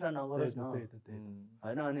डेडलिफ्टलाई नगरोस् न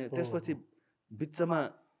होइन अनि त्यसपछि बिचमा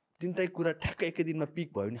तिनटै कुरा ठ्याक्कै एकै दिनमा पिक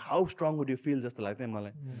भयो भने how strong would you feel जस्तो लाग्थ्यो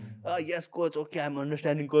मलाई यस coach okay I'm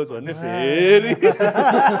understanding coach भन्ने फेरि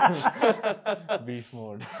बिस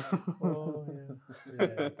मोड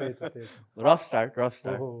रफ स्टार्ट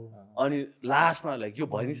अनि लास्टमा लाइक यो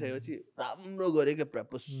भनिसकेपछि राम्रो गरेँ क्या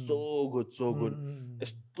प्रेप सो गुड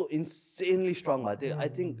यस्तो इन्सेनली स्ट्रङ भएको थियो आई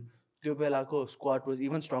थिङ्क त्यो बेलाको squad was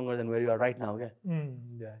even stronger then where you are right now क्या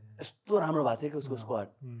यस्तो राम्रो भएको थियो कि उसको स्क्वाड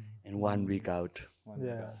एन्ड 1 week आउट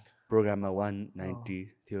प्रोग्राममा 190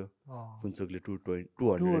 थियो फुन्चोकले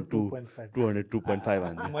 202.5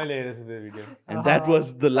 हान्थ्यो मैले हेरेछु त्यो video and that was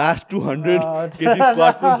the last 200 kg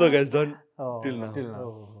squat Phunchok has done till now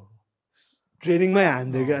ट्रेनिङमै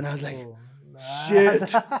हान्थ्यो क्या अनि आई वाज लाइक शिट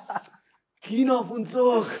किन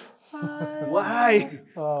फुन्चोक वाइ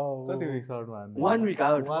कति विक्स आउटमा हान्थ्यो 1 week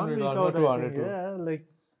out 1 week out 200 like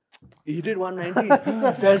he did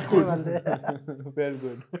 190 felt good felt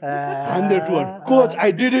good and the 200 coach I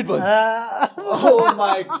did it once oh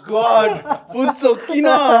my god Phuntshok किन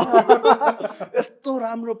यस्तो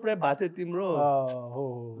राम्रो प्रेप भएको थियो तिम्रो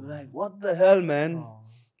like what the hell man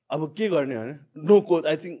अब के गर्ने भने no coach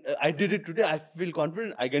I think I did it today I feel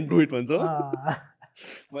confident I can do it भन्छ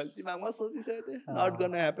मैले दिमागमा सोचिसकेको थिएँ नट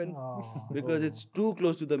गर्न happen because it's too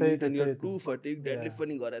close to the meet and you're too fatigue deadlift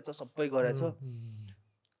पनि गरेछ सबै गरेछ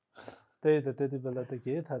त्यही त त्यति बेला त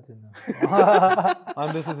केही थाहा थिएन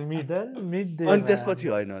अनि त्यसपछि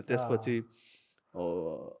होइन त्यसपछि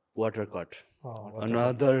water cut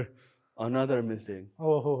another mistake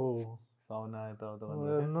sauna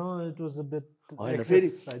no it was a bit होइन फेरि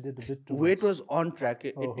I did a bit too weight was on track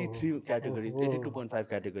 83 category 82.5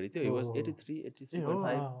 category थियो it was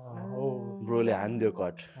 83.5 ब्रोले हान्दियो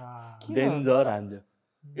कट डेन्जर हान्दियो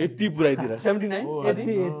 80 पुऱ्याइदिएर 79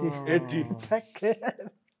 80 80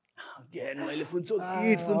 again मैले Phuntshok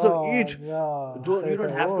eat you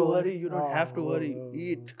don't have to worry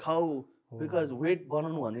eat खाऊ because weight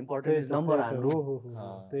बनाउनु भन्दा इम्पोर्टेन्ट इज नम्बर हान्नु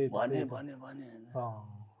भने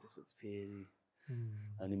त्यसपछि फेरि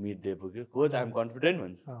अनि मिड डे पुग्यो कोच आइ एम कन्फिडेन्ट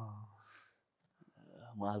भन्छ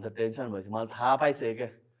मलाई त टेन्सन भएपछि मलाई थाहा पाइसक्यो क्या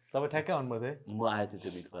तपाईँ ठ्याक्कै आउनुभएको थियो म आएको थिएँ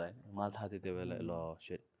त्यो मिटको लागि मलाई थाहा थियो त्यो बेला ल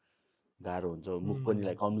सेट गाह्रो हुन्छ मुख पनि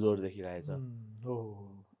लाइक कमजोर देखिरहेछ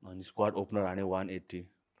अनि स्क्वाड ओपनर हाने 180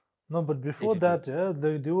 No, but before that,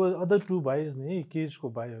 there were other two guys, cage ko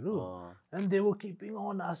bhaiharu, and they were keeping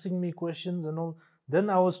on asking me questions and all. Then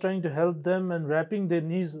I was trying to help them and wrapping their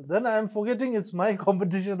knees. Then I am forgetting it's my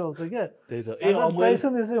competition also. Yeah. And then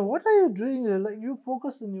Tyson is saying, "What are you doing? Like you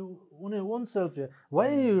focus on your own self. Yeah. Why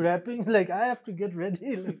are you rapping? Like I have to get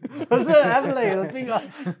ready. Like I'm like helping out."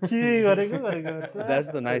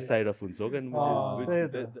 That's the nice side of Phuntshok, and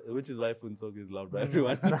which is why Phuntshok is loved by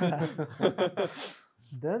everyone.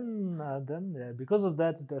 Then yeah, because of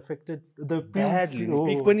that it affected the badly.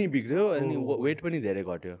 Peak pani bigro and weight pani dherai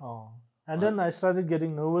ghatyo. And then I started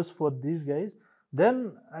getting nervous for these guys. Then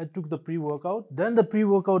I took the pre-workout. Then the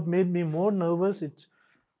pre-workout made me more nervous. It's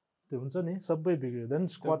हुन्छ नि सबै बिग्रियो. Then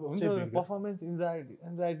squat performance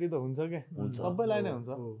anxiety त हुन्छ के सबैलाई नै हुन्छ.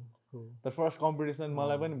 The first competition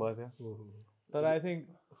मलाई पनि भयो थियो. तर I think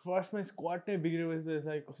first मै squat नै बिग्रिएपछि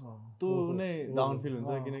चाहिँ कस्तो नै डाउन फिल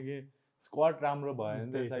हुन्छ किनकि स्क्वाट राम्रो भयो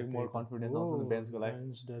भने चाहिँ लाइक मोर कन्फिडेन्स आउँछ बेन्चको लागि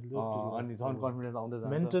अनि झन् कन्फिडेन्स आउँदै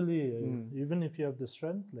जान्छ mentally even if you have the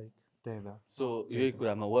strength like त्यही त सो यही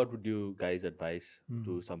कुरामा what would you guys advice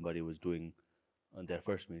to somebody who is doing there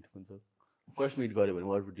first meet हुन्छ फर्स्ट मिट गर्यो भने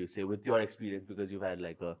what would you say with your experience because you had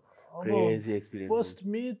like a crazy experience first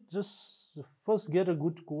meet just first get a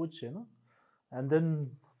good coach हैन and then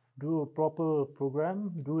do a proper program,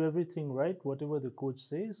 do everything right, whatever the coach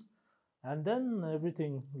says, and then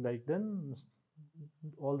everything like then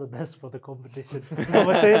all the best for the competition.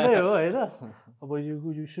 But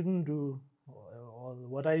you shouldn't do all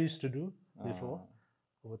what I used to do before.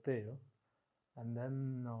 And then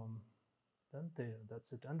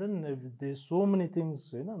that's it. And then there's so many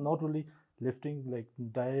things, not only lifting, like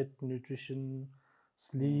diet, nutrition,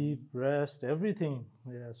 sleep, rest, everything.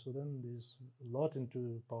 Yeah, so then there's a lot into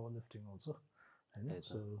powerlifting also.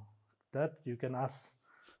 So that you can ask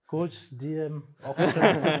coach, DM,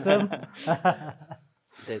 operating system.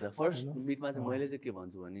 त्यही त first मिटमा चाहिँ मैले चाहिँ के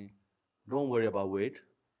भन्छु भने don't worry about weight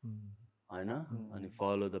होइन अनि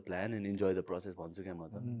follow the plan and enjoy the process भन्छु क्या म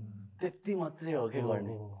त त्यति मात्रै हो के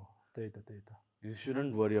गर्ने त्यही त you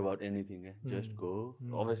shouldn't worry about anything के जस्ट गो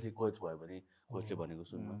अभियसली कोच भयो भने कोचले भनेको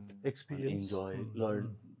सुन्नु experience enjoy learn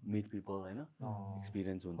meet people होइन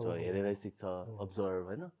एक्सपिरियन्स हुन्छ हेरेरै सिक्छ अब्जर्भ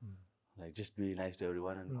होइन like just be nice to every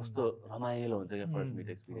one and कस्तो रमाइलो हुन्छ क्या फर्स्ट मिट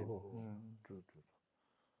एक्सपिरियन्स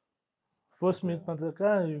फर्स्ट मिटमा त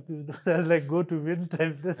कहाँ like go to win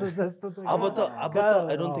type अब त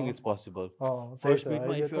I don't think it's possible first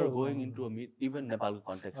मिटमा if you're going into a meet even नेपालको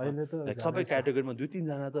कन्टेक्समा लाइक सबै क्याटेगोरीमा 2-3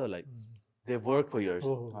 जना त like they work for years.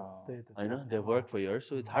 I know they work for years,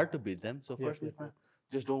 so it's hard to beat them. So first meet,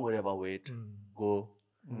 just don't worry about weight. Go,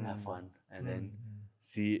 have fun, and then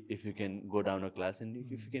see if you can go down a class,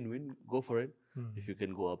 and if you can win, go for it. If you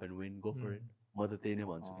can go up and win, go for it. Mother tene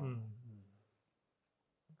bhanchu.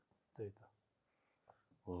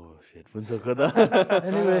 Oh shit, Phuntshok da.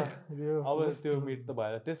 Anyway, अब त्यो meet त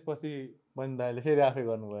भयो त्यसपछि पनि दाइले फेरि आफै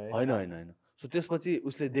गर्नुभयो हैन So त्यसपछि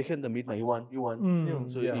उसले देख्यो नि त मिटमा you won.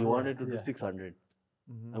 So he wanted to do 600,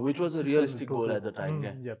 which was a realistic goal at the time.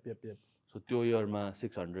 Yep. So त्यो इयरमा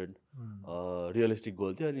 600 रियलिस्टिक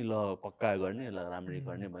गोल थियो अनि ल पक्का गर्ने ल राम्ररी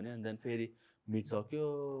गर्ने भने and then फेरि मिट सक्यो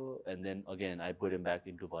and then again I put him back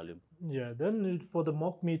into volume. Yeah, then for the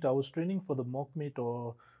mock meet I was training for the mock meet or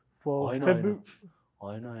for February.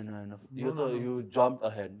 हैन यो त you jumped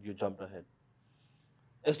ahead.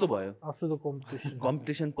 यस्तो भयो after the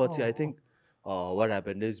competition पछि I think what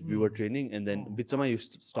happened is we were training and then bichama you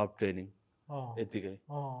stopped training etikai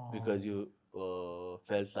because you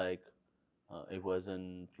felt like it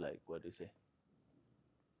wasn't like what do you say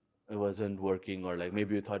it wasn't working or like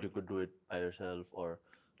maybe you thought you could do it by yourself or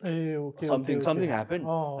something happened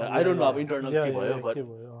I don't know internal ke bhayo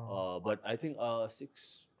but I think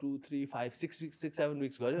 6-7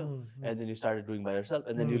 weeks garyo and then you started doing by yourself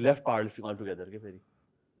and then you left powerlifting altogether ke feri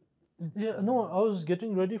Yeah, no, I was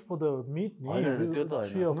getting ready for the meet. त्यो त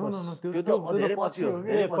No, त्यो त धेरै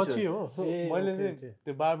पछि हो so मैले चाहिँ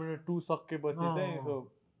त्यो बारबाट 2 सकेपछि चाहिँ सो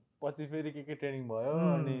पछि फेरि के ट्रेनिङ भयो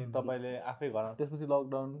अनि तपाईले आफै घरमा त्यसपछि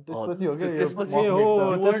लकडाउन त्यसपछि हो के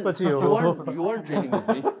त्यसपछि हो you weren't training with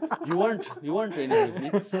me you weren't training with me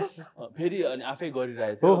फेरि अनि आफै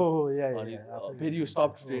गरिरहेथ्यो हो या अनि फेरि you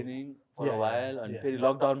stopped training for a while and फेरि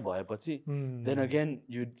लकडाउन भएपछि then again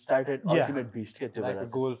you started ultimate beast के त्यो बेला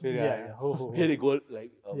गोल फेरि गोल लाइक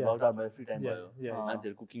लकडाउन भयो फ्री टाइम भयो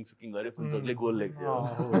मान्छेहरु कुकिङ सुकिङ गरे फुन्चोकले गोल लेख्थ्यो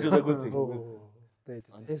which was a good thing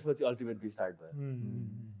अनि त्यसपछि ultimate beast start भयो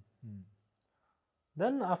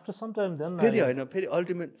then after some time then फेरि हैन फेरि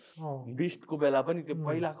ultimate beast को बेला पनि त्यो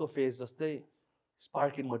पहिलाको फेज जस्तै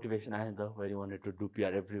spark in motivation आयो नि त where you wanted to do PR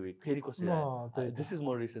every week फेरि कसरी आयो this is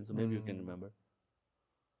more recent so maybe you can remember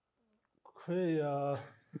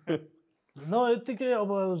no I think I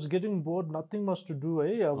was getting bored nothing much to do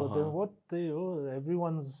then what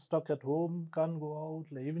everyone's stuck at home can't go out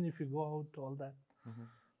like even if you go out all that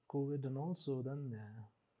COVID and all so then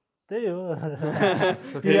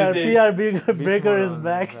PR breaker is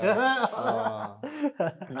back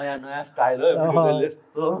नयाँ style हो everybody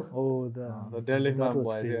यस्तो the डेडलिफ्टमा भयो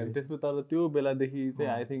अनि त्यसपछि तर त्यो बेलादेखि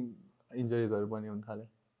चाहिँ आई थिंक इन्जरीजहरु पनि हुन थाले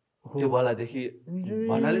त्यो बेलादेखि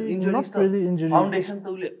भन्नाले इन्जरीज त फाउन्डेसन त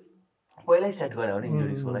उले पहिल्यै सेट गरे हो नि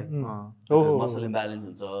इन्जरीजको लागि मसल इम्ब्यालेन्स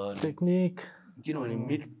हुन्छ टेक्निक किनभने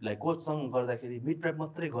मिड लाइक कोचसँग गर्दाखेरि मिड प्रेप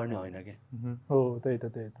मात्रै गर्ने होइन के हो त्यही त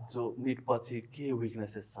सो मिड पछि के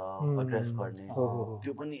विकनेसेस छ एड्रेस गर्ने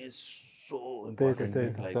त्यो पनि इज सो इम्पोर्टेन्ट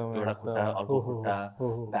लाइक एउटा खुट्टा अर्को खुट्टा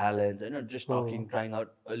ब्यालेन्स हैन जस्ट टकिङ ट्राइङ आउट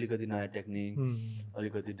अलिकति नयाँ टेक्निक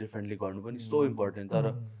अलिकति डिफरेन्टली गर्नु पनि सो इम्पोर्टेन्ट तर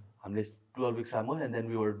हामीले 12 weeks काम गर्यो and then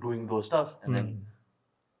we were doing those stuff and then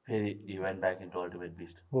फेरि you went back into ultimate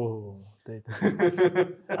Bisht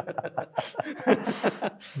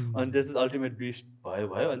अनि त्यसपछि अल्टिमेट बिस्ट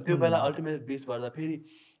भयो अनि त्यो बेला अल्टिमेट बिस्ट गर्दा फेरि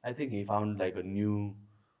I think Hee found like a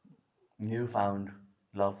new found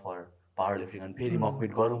love for power lifting अनि फेरि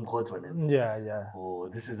मकमिट गरौँ कोच भनेर हो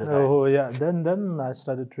this is the time then I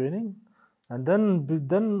started training and then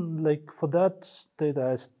like for that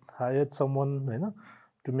I hired someone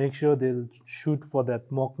to make sure they'll shoot for that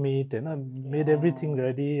mock meet made everything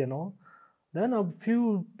ready and all then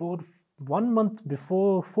about 1 month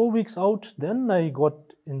before 4 weeks out then I got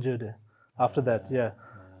injured after that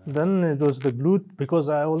then it was the glute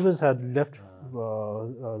because I always had left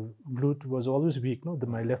glute was always weak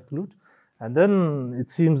my left glute and then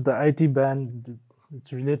it seems the IT band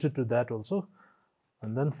it's related to that also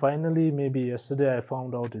and then finally maybe yesterday I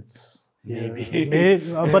found out it's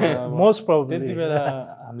but most probably त्यति बेला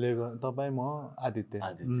हामीले तपाई म आदित्य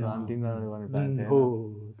हामी तीनजनाले गर्ने plan थियो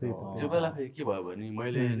त्यो बेला फेरि के भयो भने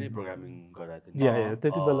मैले नै प्रोग्रामिङ गराएको थिएँ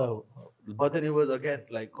त्यति बेला but then it was again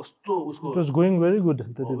like कस्तो उसको it was going very good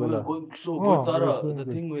त्यति बेला going so good तर the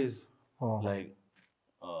thing was like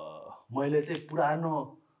मैले चाहिँ पुरानो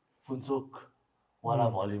फुन्चोक वाला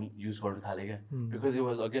भोल्युम युज गर्न थालेँ क्या because it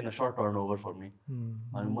was again a short turnover for me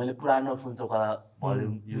अनि मैले पुरानो फुन्चोक वाला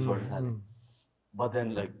भोल्युम युज गर्न थालेँ but then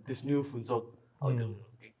like this new Phunchok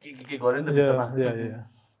के गऱ्यो नि त बिचमा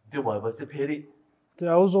त्यो भएपछि फेरि I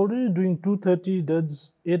was already doing 230 deads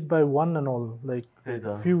 8 by 1 and all like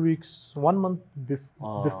few weeks 1 month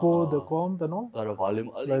before the comp and all तर भोल्युम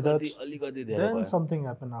अलिकति धेरै then something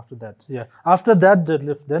happened after that after that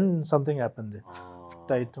deadlift then something happened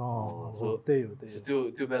tight so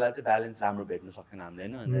त्यो बेला चाहिँ balance राम्रो भेट्न सकेन हामीले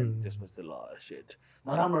हैन अनि त्यसपछि ल शिट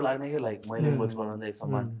नराम्रो लाग्ने के लाइक मैले कोच गराउँदा एक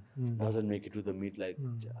समान doesn't make it to the meet like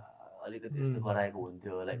अलिकति यस्तो गराएको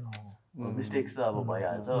हुन्थ्यो लाइक मिस्टेक्स त अब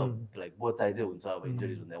भइहाल्छ लाइक बोथ साइड चाहिँ हुन्छ अब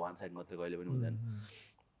इन्जरीज हुँदा वान साइड मात्रै कहिले पनि हुँदैन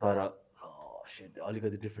तर शिट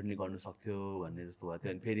अलिकति डिफरेन्टली गर्न सक्थ्यो भन्ने जस्तो भएको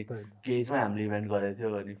थियो अनि फेरि केजमै हामीले इभेन्ट गरेको थियो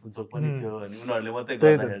अनि फुन्चोक पनि थियो अनि उनीहरूले मात्रै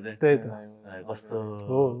गर्दाखेरि चाहिँ कस्तो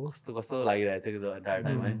कस्तो लागिरहेको थियो कि एन्टायर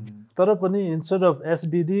टाइममै तर पनि instead of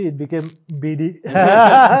SBD it became BD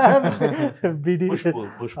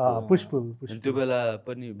push pull त्यो बेला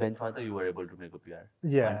पनि बेन्चमा त you were able to make a PR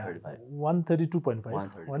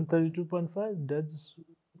 132.5 deads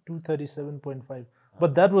 237.5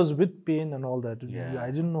 but that was with pain and all that I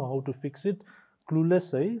didn't know how to fix it clueless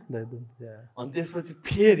अनि त्यसपछि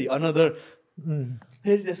फेरि अनदर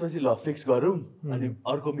फेरि त्यसपछि ल फिक्स गरौँ अनि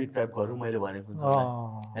अर्को मिड प्रेप गरौँ मैले भनेको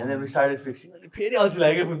and then we started fixing अनि फेरि अल्छी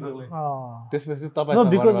लाग्यो फुन्चोकले त्यसपछि तपाईसँग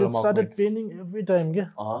because it started paining every time के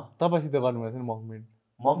तपाईसित गर्नु भएको थियो मकमिट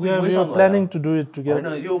we were planning to do it together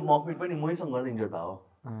हैन यो मकमिट पनि मैसँग गर्दै इन्जर्ड भयो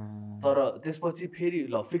तर त्यसपछि फेरि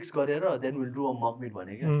ल फिक्स गरेर then will do a mock meet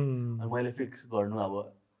भने के अनि मैले फिक्स गर्नु अब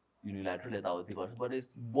युनिल्याटरल यताउति गर्छु but it's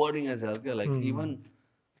boring as hell के लाइक इभन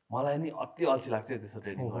मलाई नि अति अल्छी लाग्छ त्यस्तो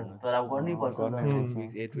ट्रेनिङ गर्नु तर अब गर्नै पर्छ 6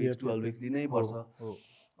 weeks 8 weeks 12 weeks लिनै पर्छ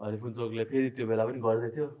अनि फुन्चोकले फेरि त्यो बेला पनि गर्दै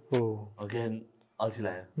थियो अगेन अल्छी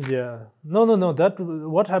लाग्यो no that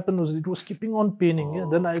what happened was it was keeping on paining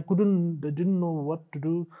then I didn't know what to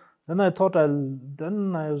do then I thought I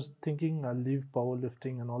was thinking I'll leave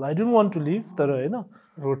powerlifting and all I didn't want to leave tara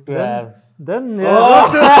road to abs then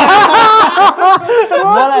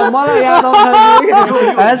मलाई याद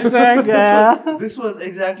आउँछ This was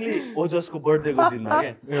exactly ओजसको बर्थडेको दिनमा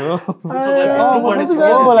के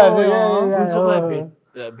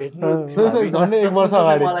भेट्नु झन्डै 1 वर्ष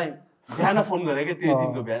अगाडि मलाई बिहान फोन गरे के त्यही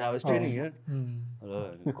दिनको बिहान I was training here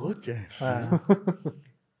coach I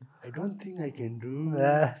don't think I can do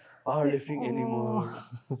powerlifting anymore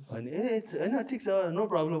अनि हैन ठीक छ no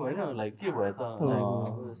problem हैन like के भयो त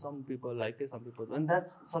some people like it some people and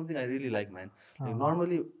that's something I really like man like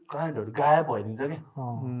normally clientहरु गायब भइदिन्छ के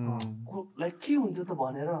like के हुन्छ त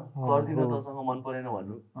भनेर गर्दिन तसँग मन परेन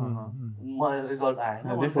भन्नु म रिजल्ट आएन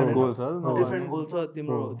डिफरेन्ट गोल छ डिफरेन्ट गोल छ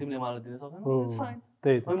तिमीले मलाई दिन सक्दैन इट्स फाइन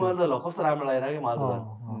अनि मलाई त ल कस्तो राम्रो लागिरहेको मलाई त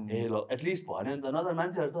ए ल एटलिस्ट भन्यो नि त नत्र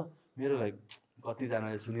मान्छेहरु त मेरो लाइक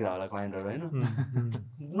कतिजनाले सुनिरह होला क्लाइन्टहरु हैन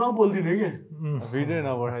नबोल्दिने के भिडियो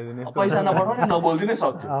नपठाइदिने पैसा नपठाउने नबोल्दिनै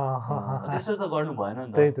सक्यो त्यसो त गर्नु भएन नि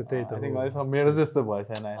त त्यही त आई थिंक अहिले मेरो जस्तो भएछ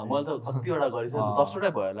छैन मैले त कतिवटा गरिसकेँ 10 वटा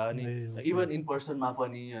भयो होला अनि इभन इन पर्सनमा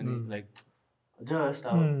पनि अनि लाइक जस्ट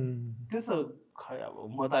अब त्यस्तो खै अब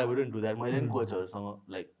म त आई वुडन्ट डु दैट मैले नि कोचहरुसँग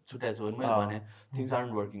लाइक छुट्याएको छु मैले भने थिंग्स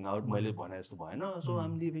आरन्ट वर्किङ आउट मैले भने जस्तो भएन सो आइ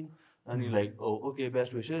एम लिभिङ अनि like okay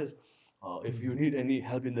best wishes if you need any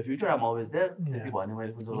help in the future I'm always there त्यति भने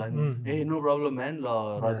मैले फुन्चोकलाई ए नो प्रब्लम म्यान ल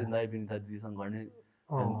रजिन दाइ बिनिता दिदीसँग गर्ने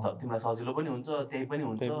तिमीलाई सजिलो पनि हुन्छ त्यही पनि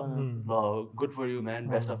हुन्छ ल good for you man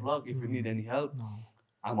best of lock if you need any help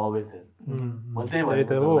I'm always there मैले त्यही भने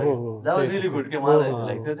that was really good के मलाई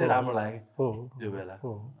लाइक त्यो चाहिँ राम्रो लाग्यो त्यो बेला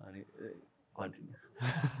अनि कन्टिन्यू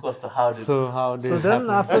कस्तो how did so then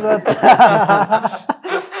after that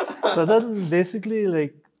so then basically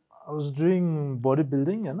like I was doing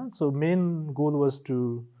bodybuilding, so main goal was to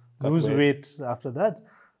lose weight after that.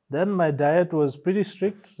 Then my diet was pretty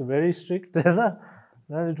strict, very strict.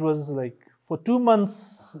 Then it was like for 2 months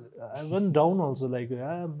I went down also, like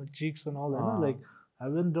my cheeks and all that. Like I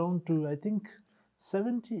went down to I think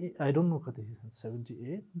 70. I don't know what it is,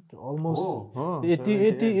 78, almost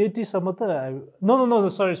 80 something. No.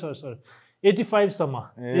 Sorry. 85 summer.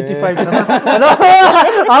 85 summer.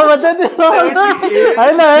 I'm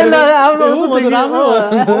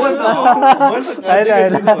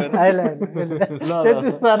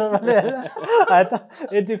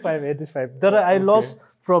But I lost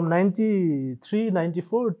from 93,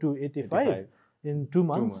 94 to 85 in 2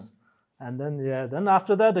 months. And then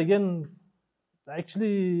after that again,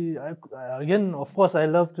 actually, again, of course, I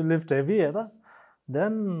love to lift heavy.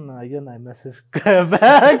 Then again I messaged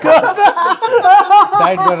back.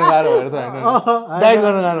 Diet गर्न गाह्रो भएर त हैन diet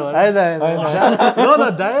गर्न गाह्रो भएर No,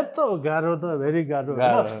 diet to गाह्रो त very गाह्रो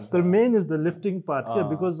हैन the main is the lifting part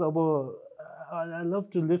because I love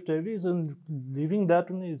to lift heavy and leaving that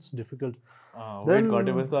only it's difficult weight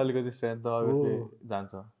घटेपछि अलिकति स्ट्रेन्थ त obviously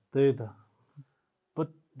जान्छ त्यही त but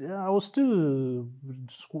I was still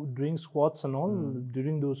doing squats and all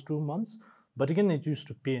during those 2 months but again it used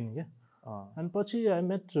to pain and pachi I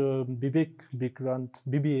met Vivek Vikrant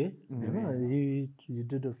BBA he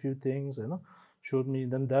did a few things showed me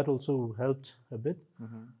then that also helped a bit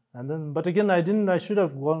and then but again I should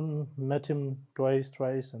have met him twice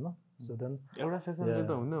so then एउटा session त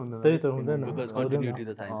त्यही त हुँदैन because continuity त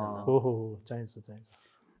चाहिन्छ नि हो चाहिन्छ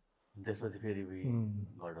त्यसपछि फेरि we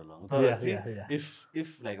got along तर if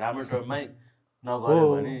like राम्रो टर्ममै नगर्यो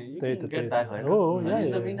भने you can get back हैन in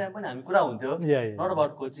the meantime पनि हामी कुरा हुन्थ्यो not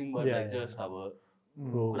about coaching but like just अब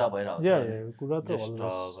कुरा भइरहेको कुरा त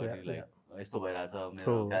like यस्तो भइरहेछ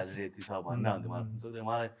मेरो क्यालोरी यति छ भनेर हुन्थ्यो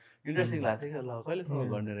मलाई इन्ट्रेस्टिङ लाग्थ्यो कि ल कहिलेसम्म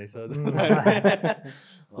गर्ने रहेछ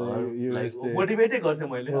मोटिभेटै गर्थेँ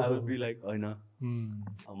मैले आई वुड बी लाइक हैन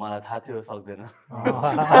मलाई थाहा थियो सक्दैन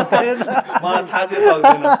मलाई थाहा थियो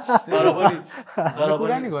सक्दैन तर पनि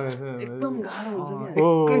एकदम गाह्रो हुन्छ नि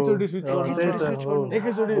एकैचोटी स्विच गर्नु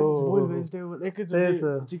एकैचोटी बोइल भेजिटेबल एकैचोटी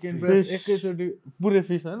चिकन ब्रेस्ट एकैचोटी पुरै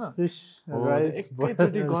फिश हैन फिश राइस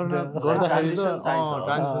एकैचोटी गर्दा ट्रान्जिसन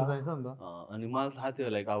चाहिन्छ नि त अनि मलाई थाहा थियो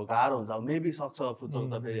लाइक अब गाह्रो हुन्छ अब मेबी सक्छ फुन्चोक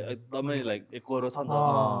त फेरि एकदमै लाइक एकरो छ नि त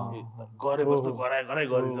गरेपछि त गराइ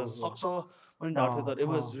गरिन्छ सक्छ पनि डाउट थियो तर it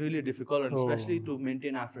was really difficult and specially to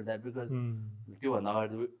maintain after that because त्योभन्दा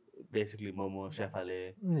अगाडि बेसिकली मोमो सेफाले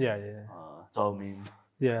chow mein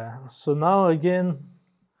so now again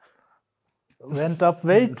went up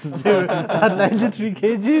weight to 93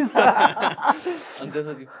 kgs अनि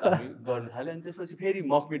त्यसपछि हामी गर्न थाल्यो अनि त्यसपछि फेरि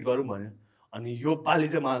मक मिट गरौँ भन्यो अनि यो पालि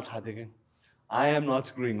चाहिँ मलाई थाहा थियो कि I am not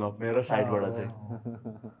screwing up मेरो साइडबाट चाहिँ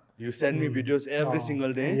You send me videos every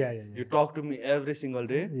single day. You talk to me every single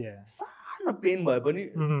day. Sana pain bhaye pani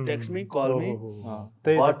text me, call me.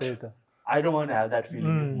 But I don't want to have that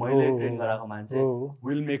feeling. Maile train garako manche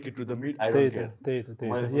will make it to the meet. I don't care.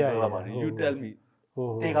 You tell me.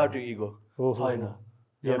 Take out your ego. Chaina.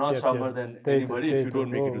 you're not stronger than anybody if you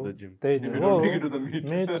don't make it to the gym. If you don't make it to the meet.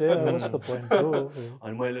 What's the point?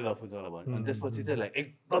 अनि मैले ल फुन्चोकलाई भने अनि त्यसपछि चाहिँ like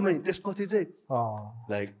एकदमै त्यसपछि चाहिँ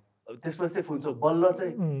लाइक त्यसपछि चाहिँ फुन्चोक बल्ल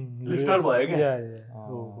चाहिँ लिफ्टर भयो क्या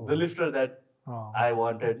the lifter that I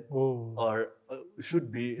wanted or should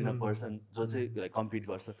be in a person जो चाहिँ like compete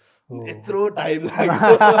गर्छ यत्रो टाइम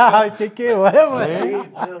लाग्यो के भयो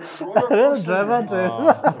ड्रामा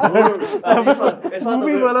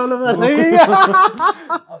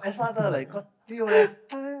यसमा त लाइक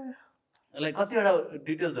कतिवटा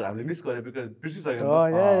डिटेल्सहरू हामीले मिस गर्यो बिकज बिर्सिसक्यो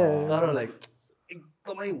तर लाइक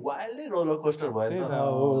एकदमै वाइल्डली रोलर कोस्टर भयो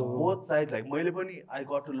बोथ साइड लाइक मैले पनि I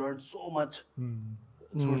got to learn so much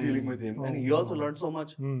through dealing with him and he also learned so much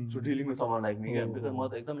through dealing with someone like me because म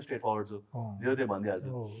त एकदम straight forward छु जे त्यो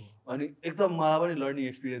भनिदिइहाल्छु अनि एकदम मलाई पनि लर्निङ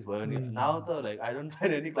एक्सपिरियन्स भयो नि नाउ त like I don't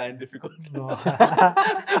find any client difficult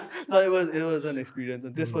तर इट वाज एन एक्सपिरियन्स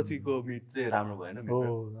अनि त्यसपछिको मिट चाहिँ राम्रो भएन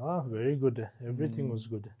very good everything was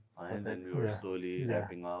good and then we were slowly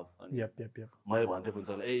wrapping up मैले भन्थे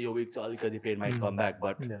फुन्चोकलाई यो विक चाहिँ अलिकति pain might come back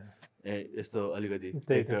but यस्तो अलिकति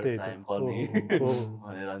take your time call me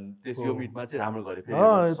भनेर अनि त्यस यो मिटमा चाहिँ राम्रो गरे फेरि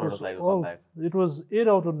sort of like a comeback. It was 8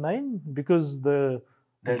 out of 9 because the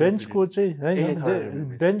bench coach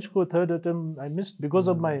bench को third attempt I missed because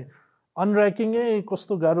of my unracking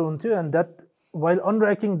कस्तो गाह्रो हुन्थ्यो and that while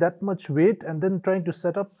unracking that much weight and then trying to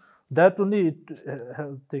set up that only it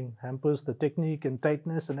hampers the technique and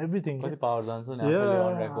tightness and everything. कति power जान्छ नि आफूले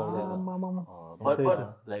unrack गर्दा but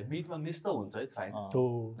like मिटमा miss त हुन्छ it's fine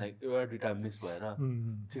like एउटा दुईटा miss भएर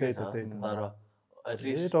ठिकै छ तर at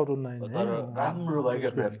least 8 out of 9 तर राम्रो भयो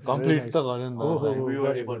क्या prep complete त गर्यो नि त we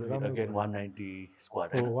were able to again 190 squat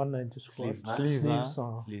 190 squat sleeves so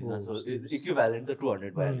equivalent to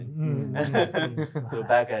 200 भयो so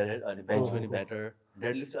back at it अनि bench पनि better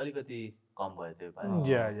deadlift अलिकति कम भयो त्यो पाइ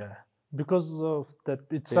yeah because of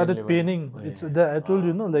that it started paining it's I told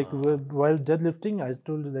you like while deadlifting I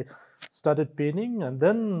told you like started paining and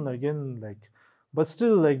then again like but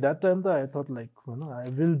still like that time I thought like I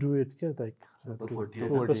will do it like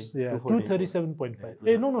 240 yeah 237.5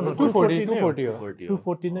 hey no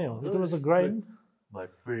 240 now it was a grind but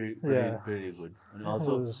pretty good and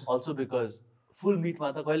also because full meat ma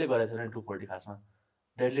ta kaile gareछ नि 240 खासमा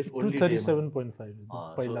deadlift only 237.5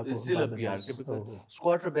 पहिला it's still a PR because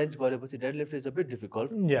squat र bench गरेपछि deadlift is a bit difficult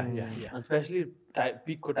yeah especially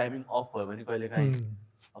peak को timing off भयो भने कहिले काहीँ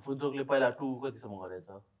फुन्चोकले पहिला 2 कतिसम्म गरेछ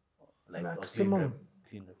like maximum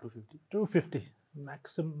 250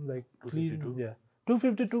 maximum like clean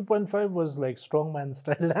 252.5 was like strongman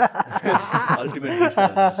style ultimate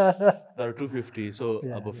तर 250 so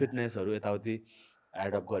अब fitness हरू यताउति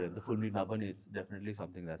add up गरे त full meet मा पनि it's definitely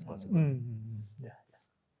something that's possible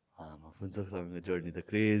फुन्चोकसँगको जर्नी त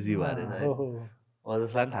क्रेजी भएर है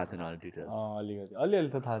जसलाई पनि थाहा थिएन अल डिटेल्स अलिअलि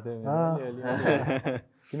त थाहा थियो अलिअलि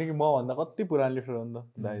किनकि म भन्दा कति पुरानो लिफ्टर हो नि त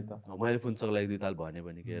दाइ त मैले फुन्चोकलाई 2 ताल भने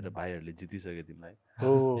पनि के भाइहरूले जितिसके तिमीलाई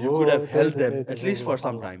you could have help them at least for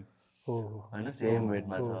some time हैन सेम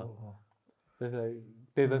वेटमा छ त्यसलाई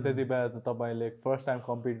त्यति बेला त तपाईले फर्स्ट टाइम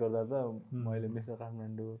कम्पिट गर्दा त मैले मिस्टर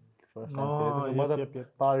काठमाडौँ फर्स्ट टाइम म त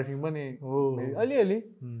पावर लिफ्टिङ पनि अलिअलि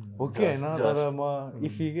हो कि हैन तर म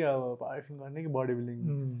इफी के अब पावर लिफ्टिङ गर्ने कि बडी बिल्डिङ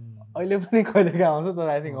अहिले पनि कहिले आउँछ तर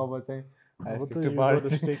आई थिंक अब चाहिँ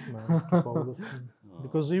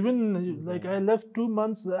because even like I left 2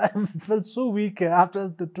 months I felt so weak after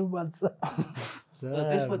the 2 months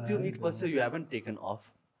this was you meet was you haven't taken off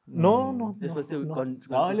no this was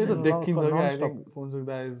अहिले त देखिन्छ कि आई थिंक फुन्चोक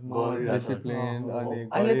दा इज मोर डिसिप्लिन अनि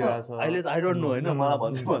गरिरहेछ अहिले त आई डोन्ट नो हैन मलाई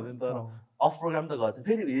भन्छ भन्दैन तर अफ प्रोग्राम त गर्छ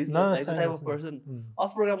फेरि is like the type of person of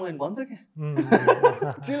programme गर्न भन्छ के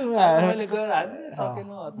चिलमा मैले गएर हान्ने सकेन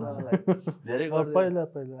अथवा लाइक धेरै गर्दै पहिला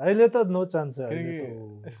अहिले त नो चान्स छ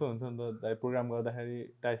यस्तो हुन्छ नि त दाइ प्रोग्राम गर्दाखेरि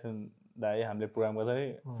टाइसन दाइ हामीले प्रोग्राम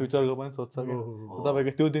गर्दाखेरि फ्युचरको पनि सोच्छ कि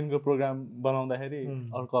तपाईको त्यो दिनको प्रोग्राम बनाउँदाखेरि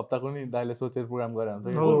अर्को हप्ताको नि दाइले सोचेर प्रोग्राम गरेर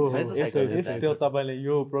हुन्छ कि त्यो तपाईले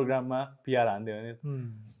यो प्रोग्राममा पिआर हान्दियो भने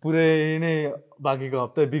पुरै नै बाँकीको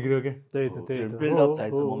हप्ता बिग्रियो के त्यही बिल्ड अप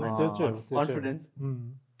चाहिन्छ मोमेन्ट कन्फिडेन्स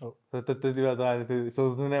त्यति बेला त अहिले त्यो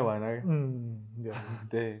सोच्नु नै भएन कि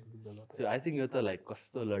त्यही आई थिंक यो त लाइक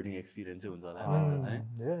कस्तो लर्निङ एक्सपिरियन्स हुन्छ होला है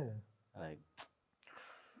लाइक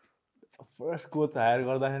फर्स्ट कोच हायर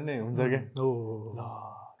गर्दाखेरि नै हुन्छ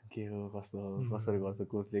के हो कस्तो कसरी गर्छ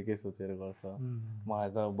कोचले के सोचेर गर्छ मलाई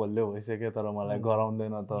त बल्यो भइसक्यो तर मलाई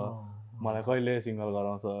गराउँदैन त मलाई कहिले सिंगल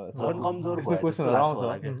गराउँछ यस्तो क्वेशनहरु आउँछ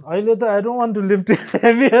अहिले त I don't want to lift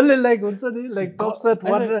heavy अहिले लाइक हुन्छ नि लाइक टप सेट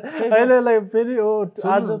अहिले लाइक फेरि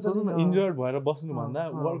आज इन्जर्ड भएर बस्नु भन्दा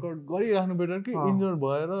वर्कआउट गरिराख्नु बेटर कि इन्जर्ड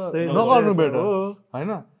भएर नगर्नु बेटर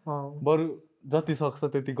हैन बरु जति सक्छ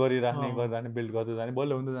त्यति गरिराख्ने बिल्ड गर्दै जाने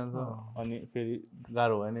बल्ल हुँदै जान्छ अनि फेरि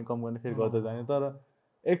गाह्रो भयो भने कम गर्ने फेरि गर्दै जाने तर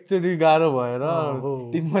एकचोटि गाह्रो भएर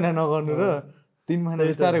 3 महिना नगर्नु र 3 महिना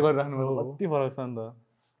बिस्तारै गरिराख्नु कति फरक छ नि त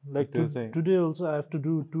like today also I have to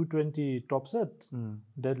do 220 top set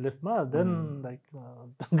deadlift ma then like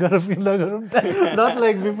garam not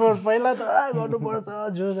like before पहिला त गर्नु पर्छ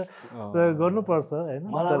जो गर्नु पर्छ हैन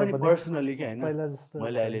मलाई पनि पर्सनली के हैन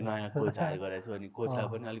मैले अहिले नयाँ कोच हायर गरेको छु अनि कोचलाई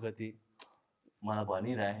पनि अलिकति मलाई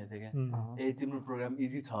भनिरहेको थियो क्या ए तिम्रो प्रोग्राम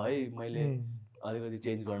इजी छ है मैले अलिकति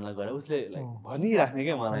चेन्ज गर्नलाई गरे उसले लाइक भनिराख्ने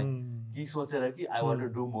क्या मलाई कि सोचेर कि I want to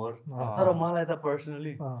do more तर मलाई त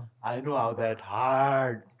personally I know how that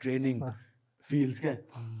hard training feels क्या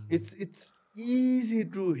it's easy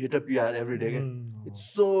to hit a PR every day क्या इट्स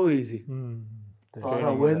सो इजी तर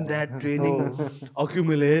when that training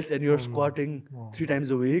accumulates and you're squatting 3 times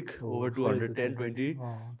a week over 210 20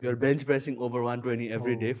 you're bench pressing over 120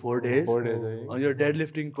 every day 4 days and you're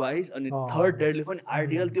deadlifting twice and third deadlift पनि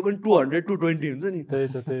ideal त्यो पनि 200 220 हुन्छ नि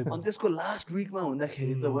अनि त्यसको last विकमा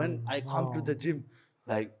हुँदाखेरि त when I come to the gym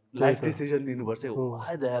like life decision लिनुपर्छ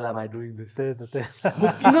why the hell am I doing this म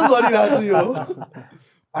किन गरिरहेको छु यो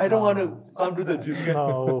I don't want to come to the gym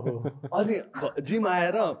अनि जिम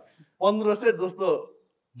आएर 15 सेट जस्तो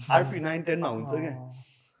आरपी 9-10 मा हुन्छ क्या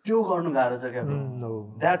त्यो गर्नु गाह्रो छ क्या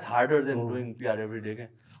that's harder than doing PR every day क्या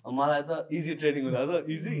मलाई त इजी ट्रेनिङ हुँदा त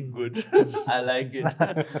easy good I like it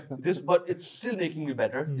this but it's still making me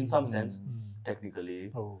better in some sense technically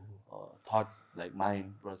thought like mind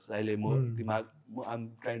plus अहिले म दिमाग आइ am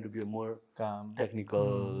trying to be a more काम technical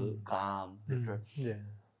काम लिफ्टर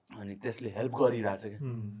अनि त्यसले हेल्प गरिरहेछ क्या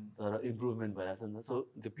तर इम्प्रुभमेन्ट भइरहेछ नि त सो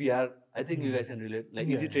त्यो PR I think you guys can relate like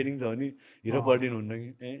easy training छ भने हिरो पर्दिनु हुन्न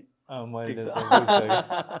कि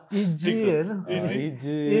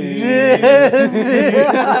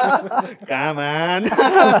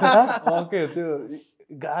ओके त्यो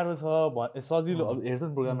गाह्रो छ सजिलो अब हेर्छ नि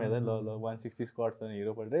प्रोग्राम हेर्दा ल 160 स्क्वाट्स अनि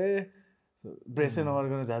हिरो पर्दै ब्रेसै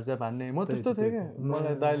नगरिकन झापझाप हान्ने म त्यस्तो थिएँ क्या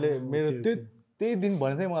मलाई दाइले मेरो त्यही दिन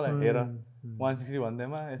भने चाहिँ मलाई हेर 160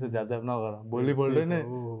 भन्दैमा यसो झापझाप नगर भोलिपल्ट नै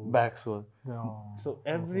back so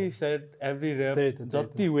every set every rep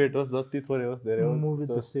जति वेट होस् जति थोरै होस् धेरै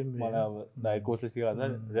होस् मलाई अब दाइ कोचले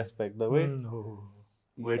सिकाउँछ respect the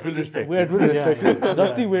weight will respect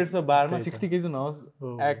जति वेट छ बारमा 60 केजी नहोस्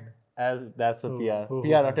act as that's a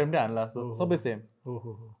PR अटेम्प्टै हान्ला जस्तो सबै सेम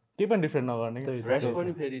केही पनि डिफ्रेन्ट नगर्ने रेस्ट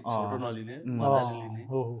पनि फेरि छोटो नलिने मजाले लिने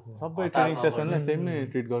सबै ट्रेनिङ सेसनलाई सेम नै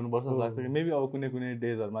ट्रिट गर्नुपर्छ जस्तो लाग्छ कि मेबी अब कुनै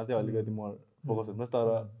डेजहरूमा चाहिँ अलिकति मोर फोकस हुन्छ तर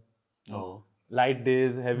लाइट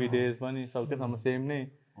डेज हेभी डेज पनि सबैसम्म सेम नै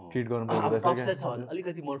ट्रिट गर्नुपर्छ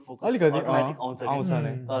अलिकति मोर फोकस अलिकति आउँछ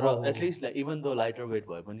नै तर at least like even though lighter weight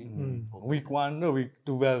भए पनि विक 1 र विक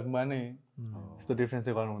 12 मा नै यस्तो डिफरेन्स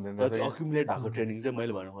चाहिँ गर्नु हुँदैन तर अक्युमुलेट भएको ट्रेनिङ चाहिँ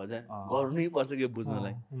मैले भन्नु खोजेँ गर्नै पर्छ के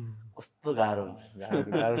बुझ्नलाई कस्तो गाह्रो हुन्छ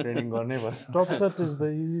गाह्रो ट्रेनिङ गर्नै पर्छ top set is the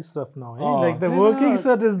easy stuff now like the working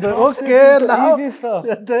set is the okay easy stuff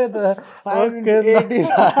 5 8 is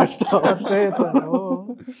hard stuff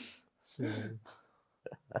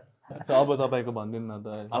so अब तपाईको भनिदिनु न त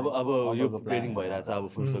अब यो ट्रेनिङ भइरहेछ अब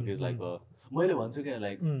फुन्सोक इज लाइक मैले भन्छु क्या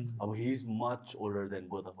लाइक अब he is much older than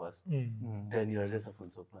both of us 10 इयर्सै छ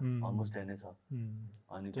फुन्सोकमा अलमोस्ट 10 नै छ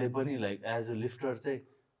अनि त्यही पनि लाइक एज अ लिफ्टर चाहिँ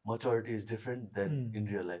maturity is different than in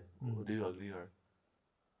real life. Do you agree or?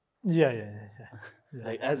 Yeah.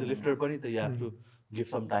 Like as a lifter, you have to give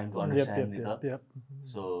some time to understand it.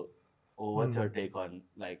 So, what's your take on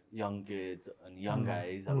like young kids and young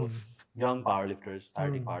guys, young powerlifters,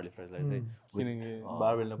 starting powerlifters, like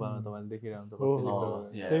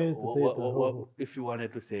if you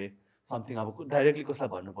wanted to say something directly,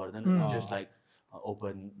 just like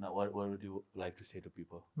open. What would you like to say to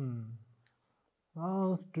people?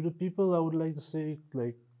 To the people, I would like to say,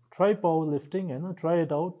 like, try powerlifting, try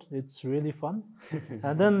it out. It's really fun.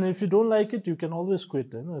 And then if you don't like it, you can always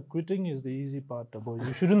quit. Quitting is the easy part.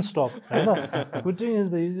 You shouldn't stop. Quitting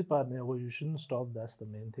is the easy part. You shouldn't stop. That's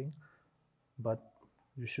the main thing. But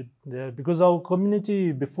you should, because our community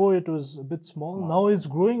before it was a bit small. Now it's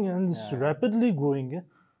growing and it's rapidly growing.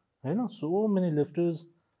 So many lifters.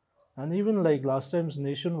 And even like last time's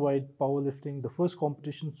nationwide powerlifting, the first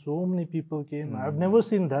competition, so many people came. I've never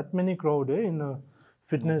seen that many crowd in a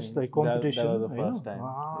fitness like competition. That was the first time.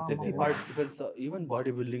 The participants, even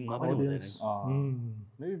bodybuilding,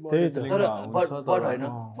 maybe bodybuilding.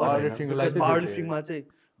 Powerlifting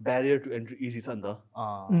barrier to entry easy छ नि त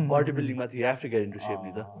body बिल्डिङमा त you have to get into shape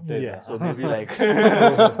नि त so maybe like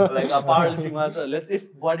like a powerlifting मा त let's if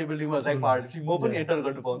body building was like powerlifting म पनि एन्टर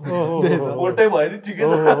गर्न पाउँथे मोटै भयो नि ठिकै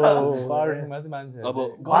छ पावरलिफ्टिङमा चाहिँ मान्छे अब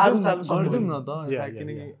बारु चाल्नु गर्दिम सक्नु न त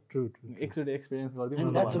किनकि एकचोटि एक्सपिरियन्स गर्दिम And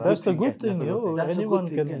न That's the good thing. That's a Anyone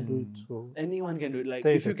good can thing, do it. So. anyone can do it like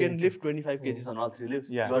त्यही if त, you can त्यही lift 25 kgs on all 3 lifts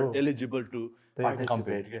Yeah. you are eligible to त्यही त,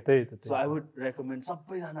 participate के त्यही त, so I would recommend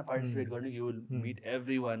सबैजना participate गर्ने you will meet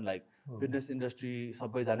everyone like fitness industry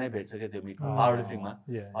सबैजना भेट्छ के त्यो meet powerlifting मा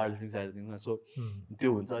Yeah. powerlifting side of things मा so त्यो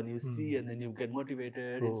हुन्छ अनि you see and then you get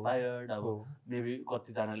motivated inspired अब maybe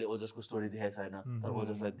कतिजनाले ओजसको स्टोरी देखेको छैन तर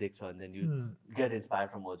ओजसलाई देख्छ and then you get inspired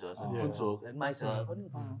from Ojas and Phuntshok and myself अनि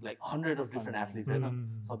like 100 of different athletes हैन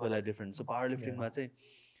सबैलाई different so powerlifting मा चाहिँ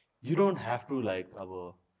you don't have to like अब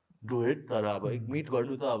do it तर अब meet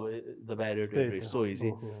गर्नु त अब the barrier to entry is so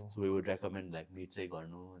easy so we would recommend like meet चाहिँ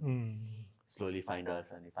गर्नु and slowly find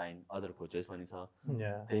us and find other coaches पनि छ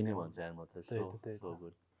त्यही नै भन्छ यार म त so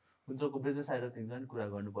good हुन्छ को business side of things पनि कुरा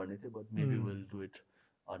गर्नु पर्ने थियो but maybe we'll do it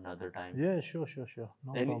another time Yeah, sure.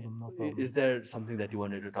 No problem. is there something that you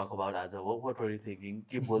wanted to talk about as a what were you thinking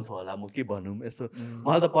के बोल्छ होला म के भनौँ यस्तो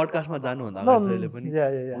मलाई त पडकास्टमा जानु भन्दा अगाडि जहिले पनि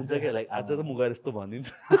हुन्छ के लाइक आज त म गएर यस्तो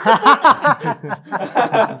भनिदिन्छु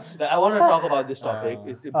I want to talk about this topic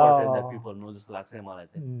it's important that people know जस्तो लाग्छ मलाई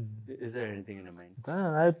चाहिँ is there anything in your mind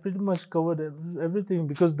I pretty much covered everything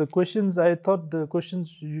because the questions I thought the questions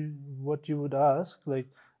what you would ask like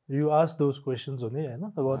you asked those questions only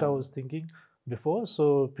what I was thinking before so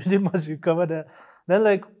pretty much you covered then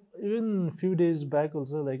like even a few days back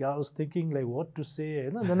also like I was thinking like what to say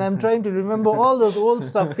then I'm trying to remember all those old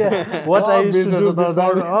stuff what I used to do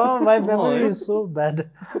before my memory is so bad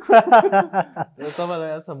तपाईलाई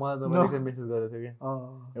याद छ मलाई तपाईले message गरेको थियो के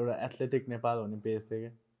एउटा athletic Nepal भन्ने पेज थियो के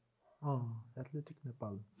एथलेटिक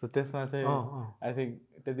नेपाल सो त्यसमा चाहिँ आई थिंक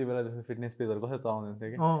त्यति बेला जस्तो फिटनेस पेजहरु कसरी चलाउँदैन थियो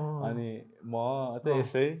कि अनि म चाहिँ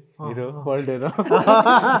यसै हिरो पल्टेर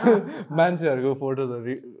मान्छेहरुको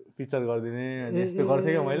फोटोहरु पिक्चर गरिदिने अनि यस्तो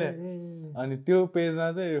गर्थेँ क्या मैले अनि त्यो पेजमा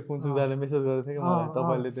चाहिँ Phuntshok दाले मेसेज गरेको थियो कि मलाई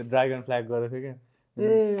तपाईले त्यो ड्रागन फ्ल्याग गरेको थियो कि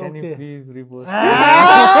can you please repost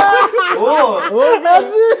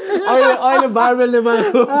अहिले बारबेल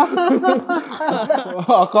नेपालको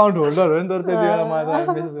अकाउन्ट होल्डर हो नि तर त्यति बेला मलाई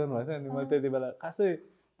मेसेज गर्नुभएको थियो अनि मैले त्यति बेला खासै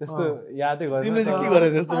त्यस्तो यादै गर्दिनँ तिमीले चाहिँ के गरे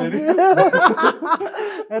त्यस्तो फेरि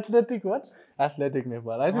athletic what athletic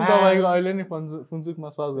Nepal I think तपाईको अहिले नि Phuntshok'मा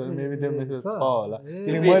सर्च गरेर मेबी त्यो मेसेज छ होला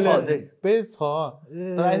किनकि मैले पेज छ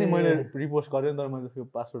तर आई थिंक मैले रिपोस्ट गरेँ तर मैले त्यसको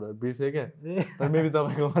पासवर्डहरु बिर्सेँ के तर मेबी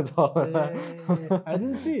तपाईकोमा छ होला आई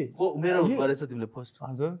डिडन्ट सी मेरो गरेछ तिमीले पोस्ट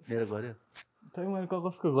हजुर मेरो गर्यो ठै मैले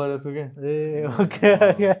कसको गरेको छु के ओके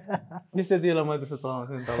त्यति बेला मैले त्यस्तो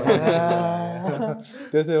चलाउँथेँ नि तपाईँ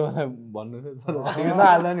त्यो चाहिँ मलाई भन्नु थियो तर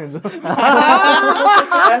नहाल्दा नि हुन्छ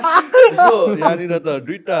सो यहाँनिर त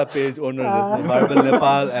दुईटा पेज ओनर रहेछ barbell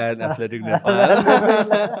Nepal and athletic Nepal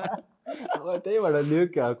त्यहीबाट लियो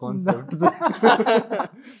क्या कन्सेप्ट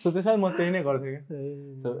सो त्यसमा म त्यही नै गर्थेँ कि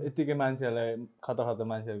सो यतिकै मान्छेहरूलाई खतरा खतरा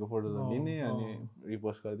मान्छेहरूको फोटोहरू लिने अनि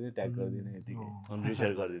रिपोस्ट गरिदिने ट्याग गरिदिने यतिकै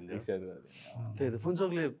रिसेयर गरिदिन्थ्यो त्यही त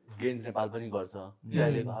Phuntshok'ले गेम्स नेपाल पनि गर्छ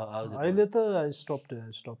अहिले त I stop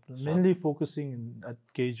mainly focusing at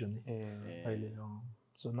cage हुने अहिले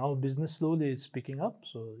so now business slowly is picking up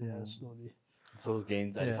so yeah slowly So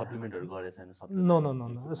gains and supplementary गरेछ हैन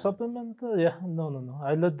No. Supplement, no.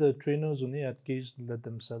 I let the trainers only at cage let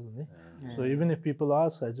them sell only. So even if people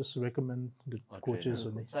ask, I just recommend the coaches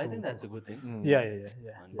only. So I think that's a good thing. Yeah.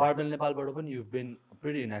 Barbell नेपालबाट पनि you've been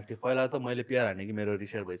pretty inactive. पहिला त मैले PR हाने कि मेरो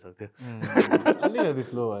रिसेयर भइसक्थ्यो. अलिकति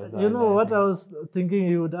slow भयो. You know what I was thinking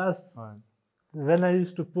you would ask? When I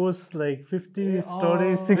used to post like 50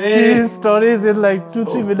 stories, 60 stories in like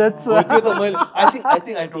 2-3 minutes. I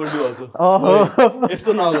think I told you also.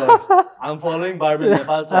 Yesto nagar. I'm following Barbell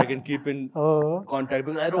Nepal so I can keep in contact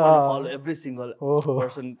because I don't want to follow every single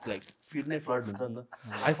person like fitness flirt huncha ni ta.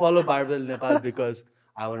 I follow Barbell Nepal because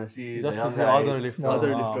I want to see the other lifters.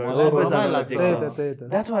 सबैजनालाई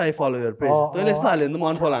देख्छ. That's why I follow your page. तैले यस्तो हाल्यो भने त म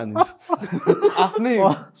unfollow हानिदिन्छु. आफ्नै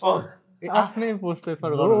आफ्नै पोस्ट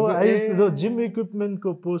सर गर्नु जिम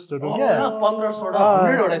इक्विपमेन्टको पोस्टहरु क्या 1500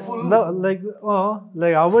 100 वटा फुल लाइक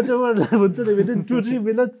हाउ मच एभर हुन्छ नि विदिन 2-3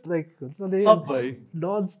 मिनट्स लाइक हुन्छ नि सबै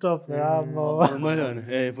नन स्टप मैले भने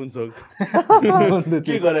ए Phuntshok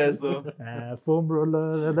के गरे यस्तो foam roller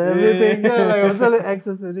and everything like हुन्छ नि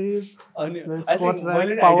एक्सेसरिज अनि आई थिंक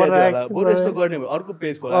मैले नि आइडिया दिए होला बरु यस्तो गर्ने भए अर्को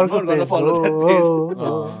पेज खोला नट गर्न फलो दैट पेज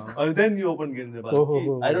अनि then you open games Nepal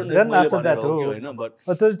I don't no मैले भनेको के होइन बट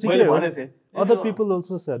मैले other people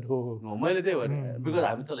also said no मैले त्यही भने because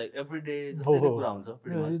हामी त like every day जस्तै कुरा हुन्छ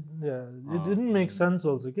pretty much it didn't make sense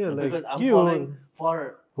also के like because I'm following for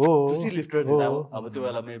to see lifter दिँदा अब त्यो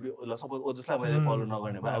बेला मेबी सपोज जसलाई मैले फलो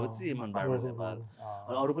नगर्ने भए I would see him on barbell Nepal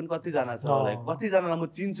अनि अरू पनि कतिजना छ लाइक कतिजनालाई म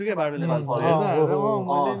चिन्छु क्या बार्बल नेपाल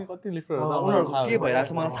फलो कति लिफ्टरहरू उनीहरूको के भइरहेको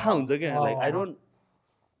छ मलाई थाहा हुन्छ क्या like I don't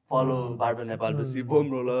follow Barbell Nepal to see foam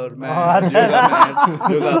roller, man,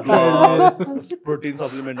 yoga blog, protein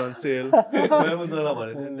supplement on sale.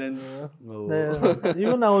 And then,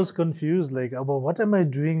 even I was confused, like, about what am I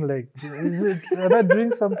doing? Like, am I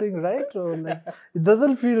doing something right? Or like, it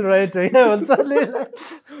doesn't feel right. Suddenly, like,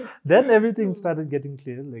 then everything started getting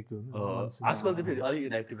clear. Like, आजकल चाहिँ फेरि अलिक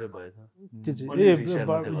inactive भएछ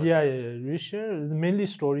yeah, reshare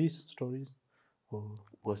mainly stories.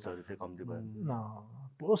 पोस्टहरू चाहिँ कम्ती भयो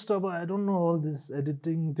post अब I don't no all this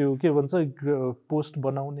editing त्यो के भन्छ पोस्ट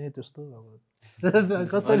बनाउने त्यस्तो अब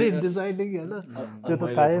कसरी डिजाइनिङ होइन त्यो त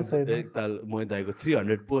थाहै छैन एकताल मैले दाइको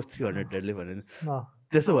 300 पोस्ट 300 डेडले भने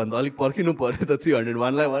त्यसो भन्दा अलिक पर्खिनु पर्यो त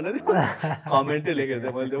 301 लाई भने कमेन्टै लेखेको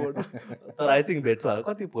थिएँ मैले त्यो तर आई थिङ्क भेट्छ होला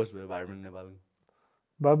कति पोस्ट भयो barbell Nepal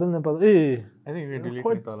I think delete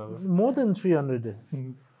more than 300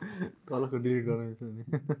 तलको डिलिट गर्नु छ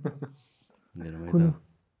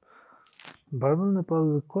barbell Nepal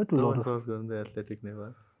quite a lot search गर्नु त एथलेटिक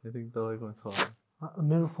नेपाल आई थिङ्क तपाईँकोमा छ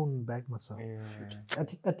मेरो फोन ब्यागमा छ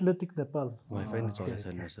एथलेटिक नेपाल वाइफाई नै चलेको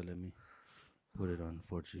छैन so let me put it on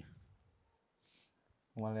 4G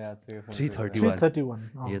मलाई याद छ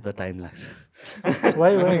 331 यो त टाइम लाग्छ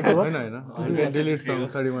वाइ हैन delete some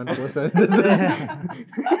 31 post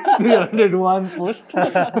 301 post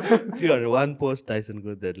 301 post Tyson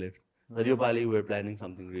को deadlift But you probably were planning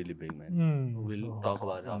something really big, man. We'll talk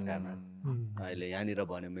about it off camera. अहिले यहाँनिर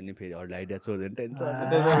भन्यो भने फेरि अरूलाई आइडिया छोड्दैन टेन्सन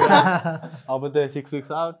अब त 6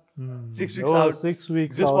 weeks out 6 weeks out 6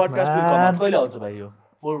 weeks this out, podcast will come out कहिले आउँछ भाइ यो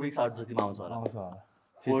 4 weeks out जतिमा आउँछ होला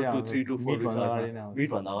 4 to 3 to 4 weeks out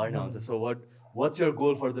meet भन्दा अगाडि नै आउँछ so what's your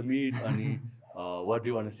goal for the meet अनि what do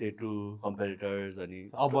you want to say to competitors अनि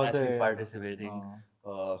athletes participating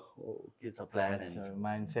के छ plan and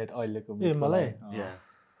mindset अहिलेको मलाई yeah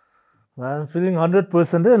I'm feeling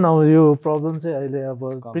 100% now your problem say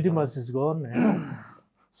pretty much is gone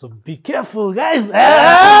so be careful guys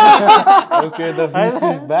okay the beast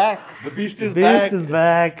is back the beast is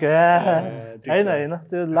back हैन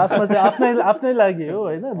त्यो लास्टमा चाहिँ आफ्नै लागि हो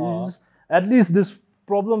हैन at least this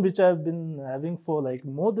problem which I've been having for like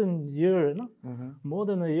more than a year more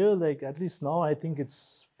than a year like at least now I think it's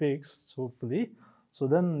fixed hopefully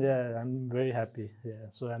so then yeah I'm very happy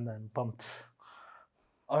so and I'm pumped.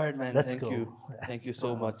 All right, man. Thank you so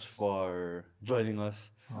much for joining us.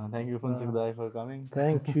 Thank you, Phuntshok'S, for coming.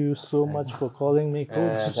 Thank you so much for calling me,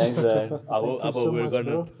 coach. Thanks, man.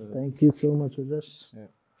 Thank you so much for this.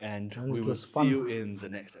 And we will see you in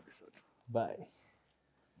the next episode. Bye.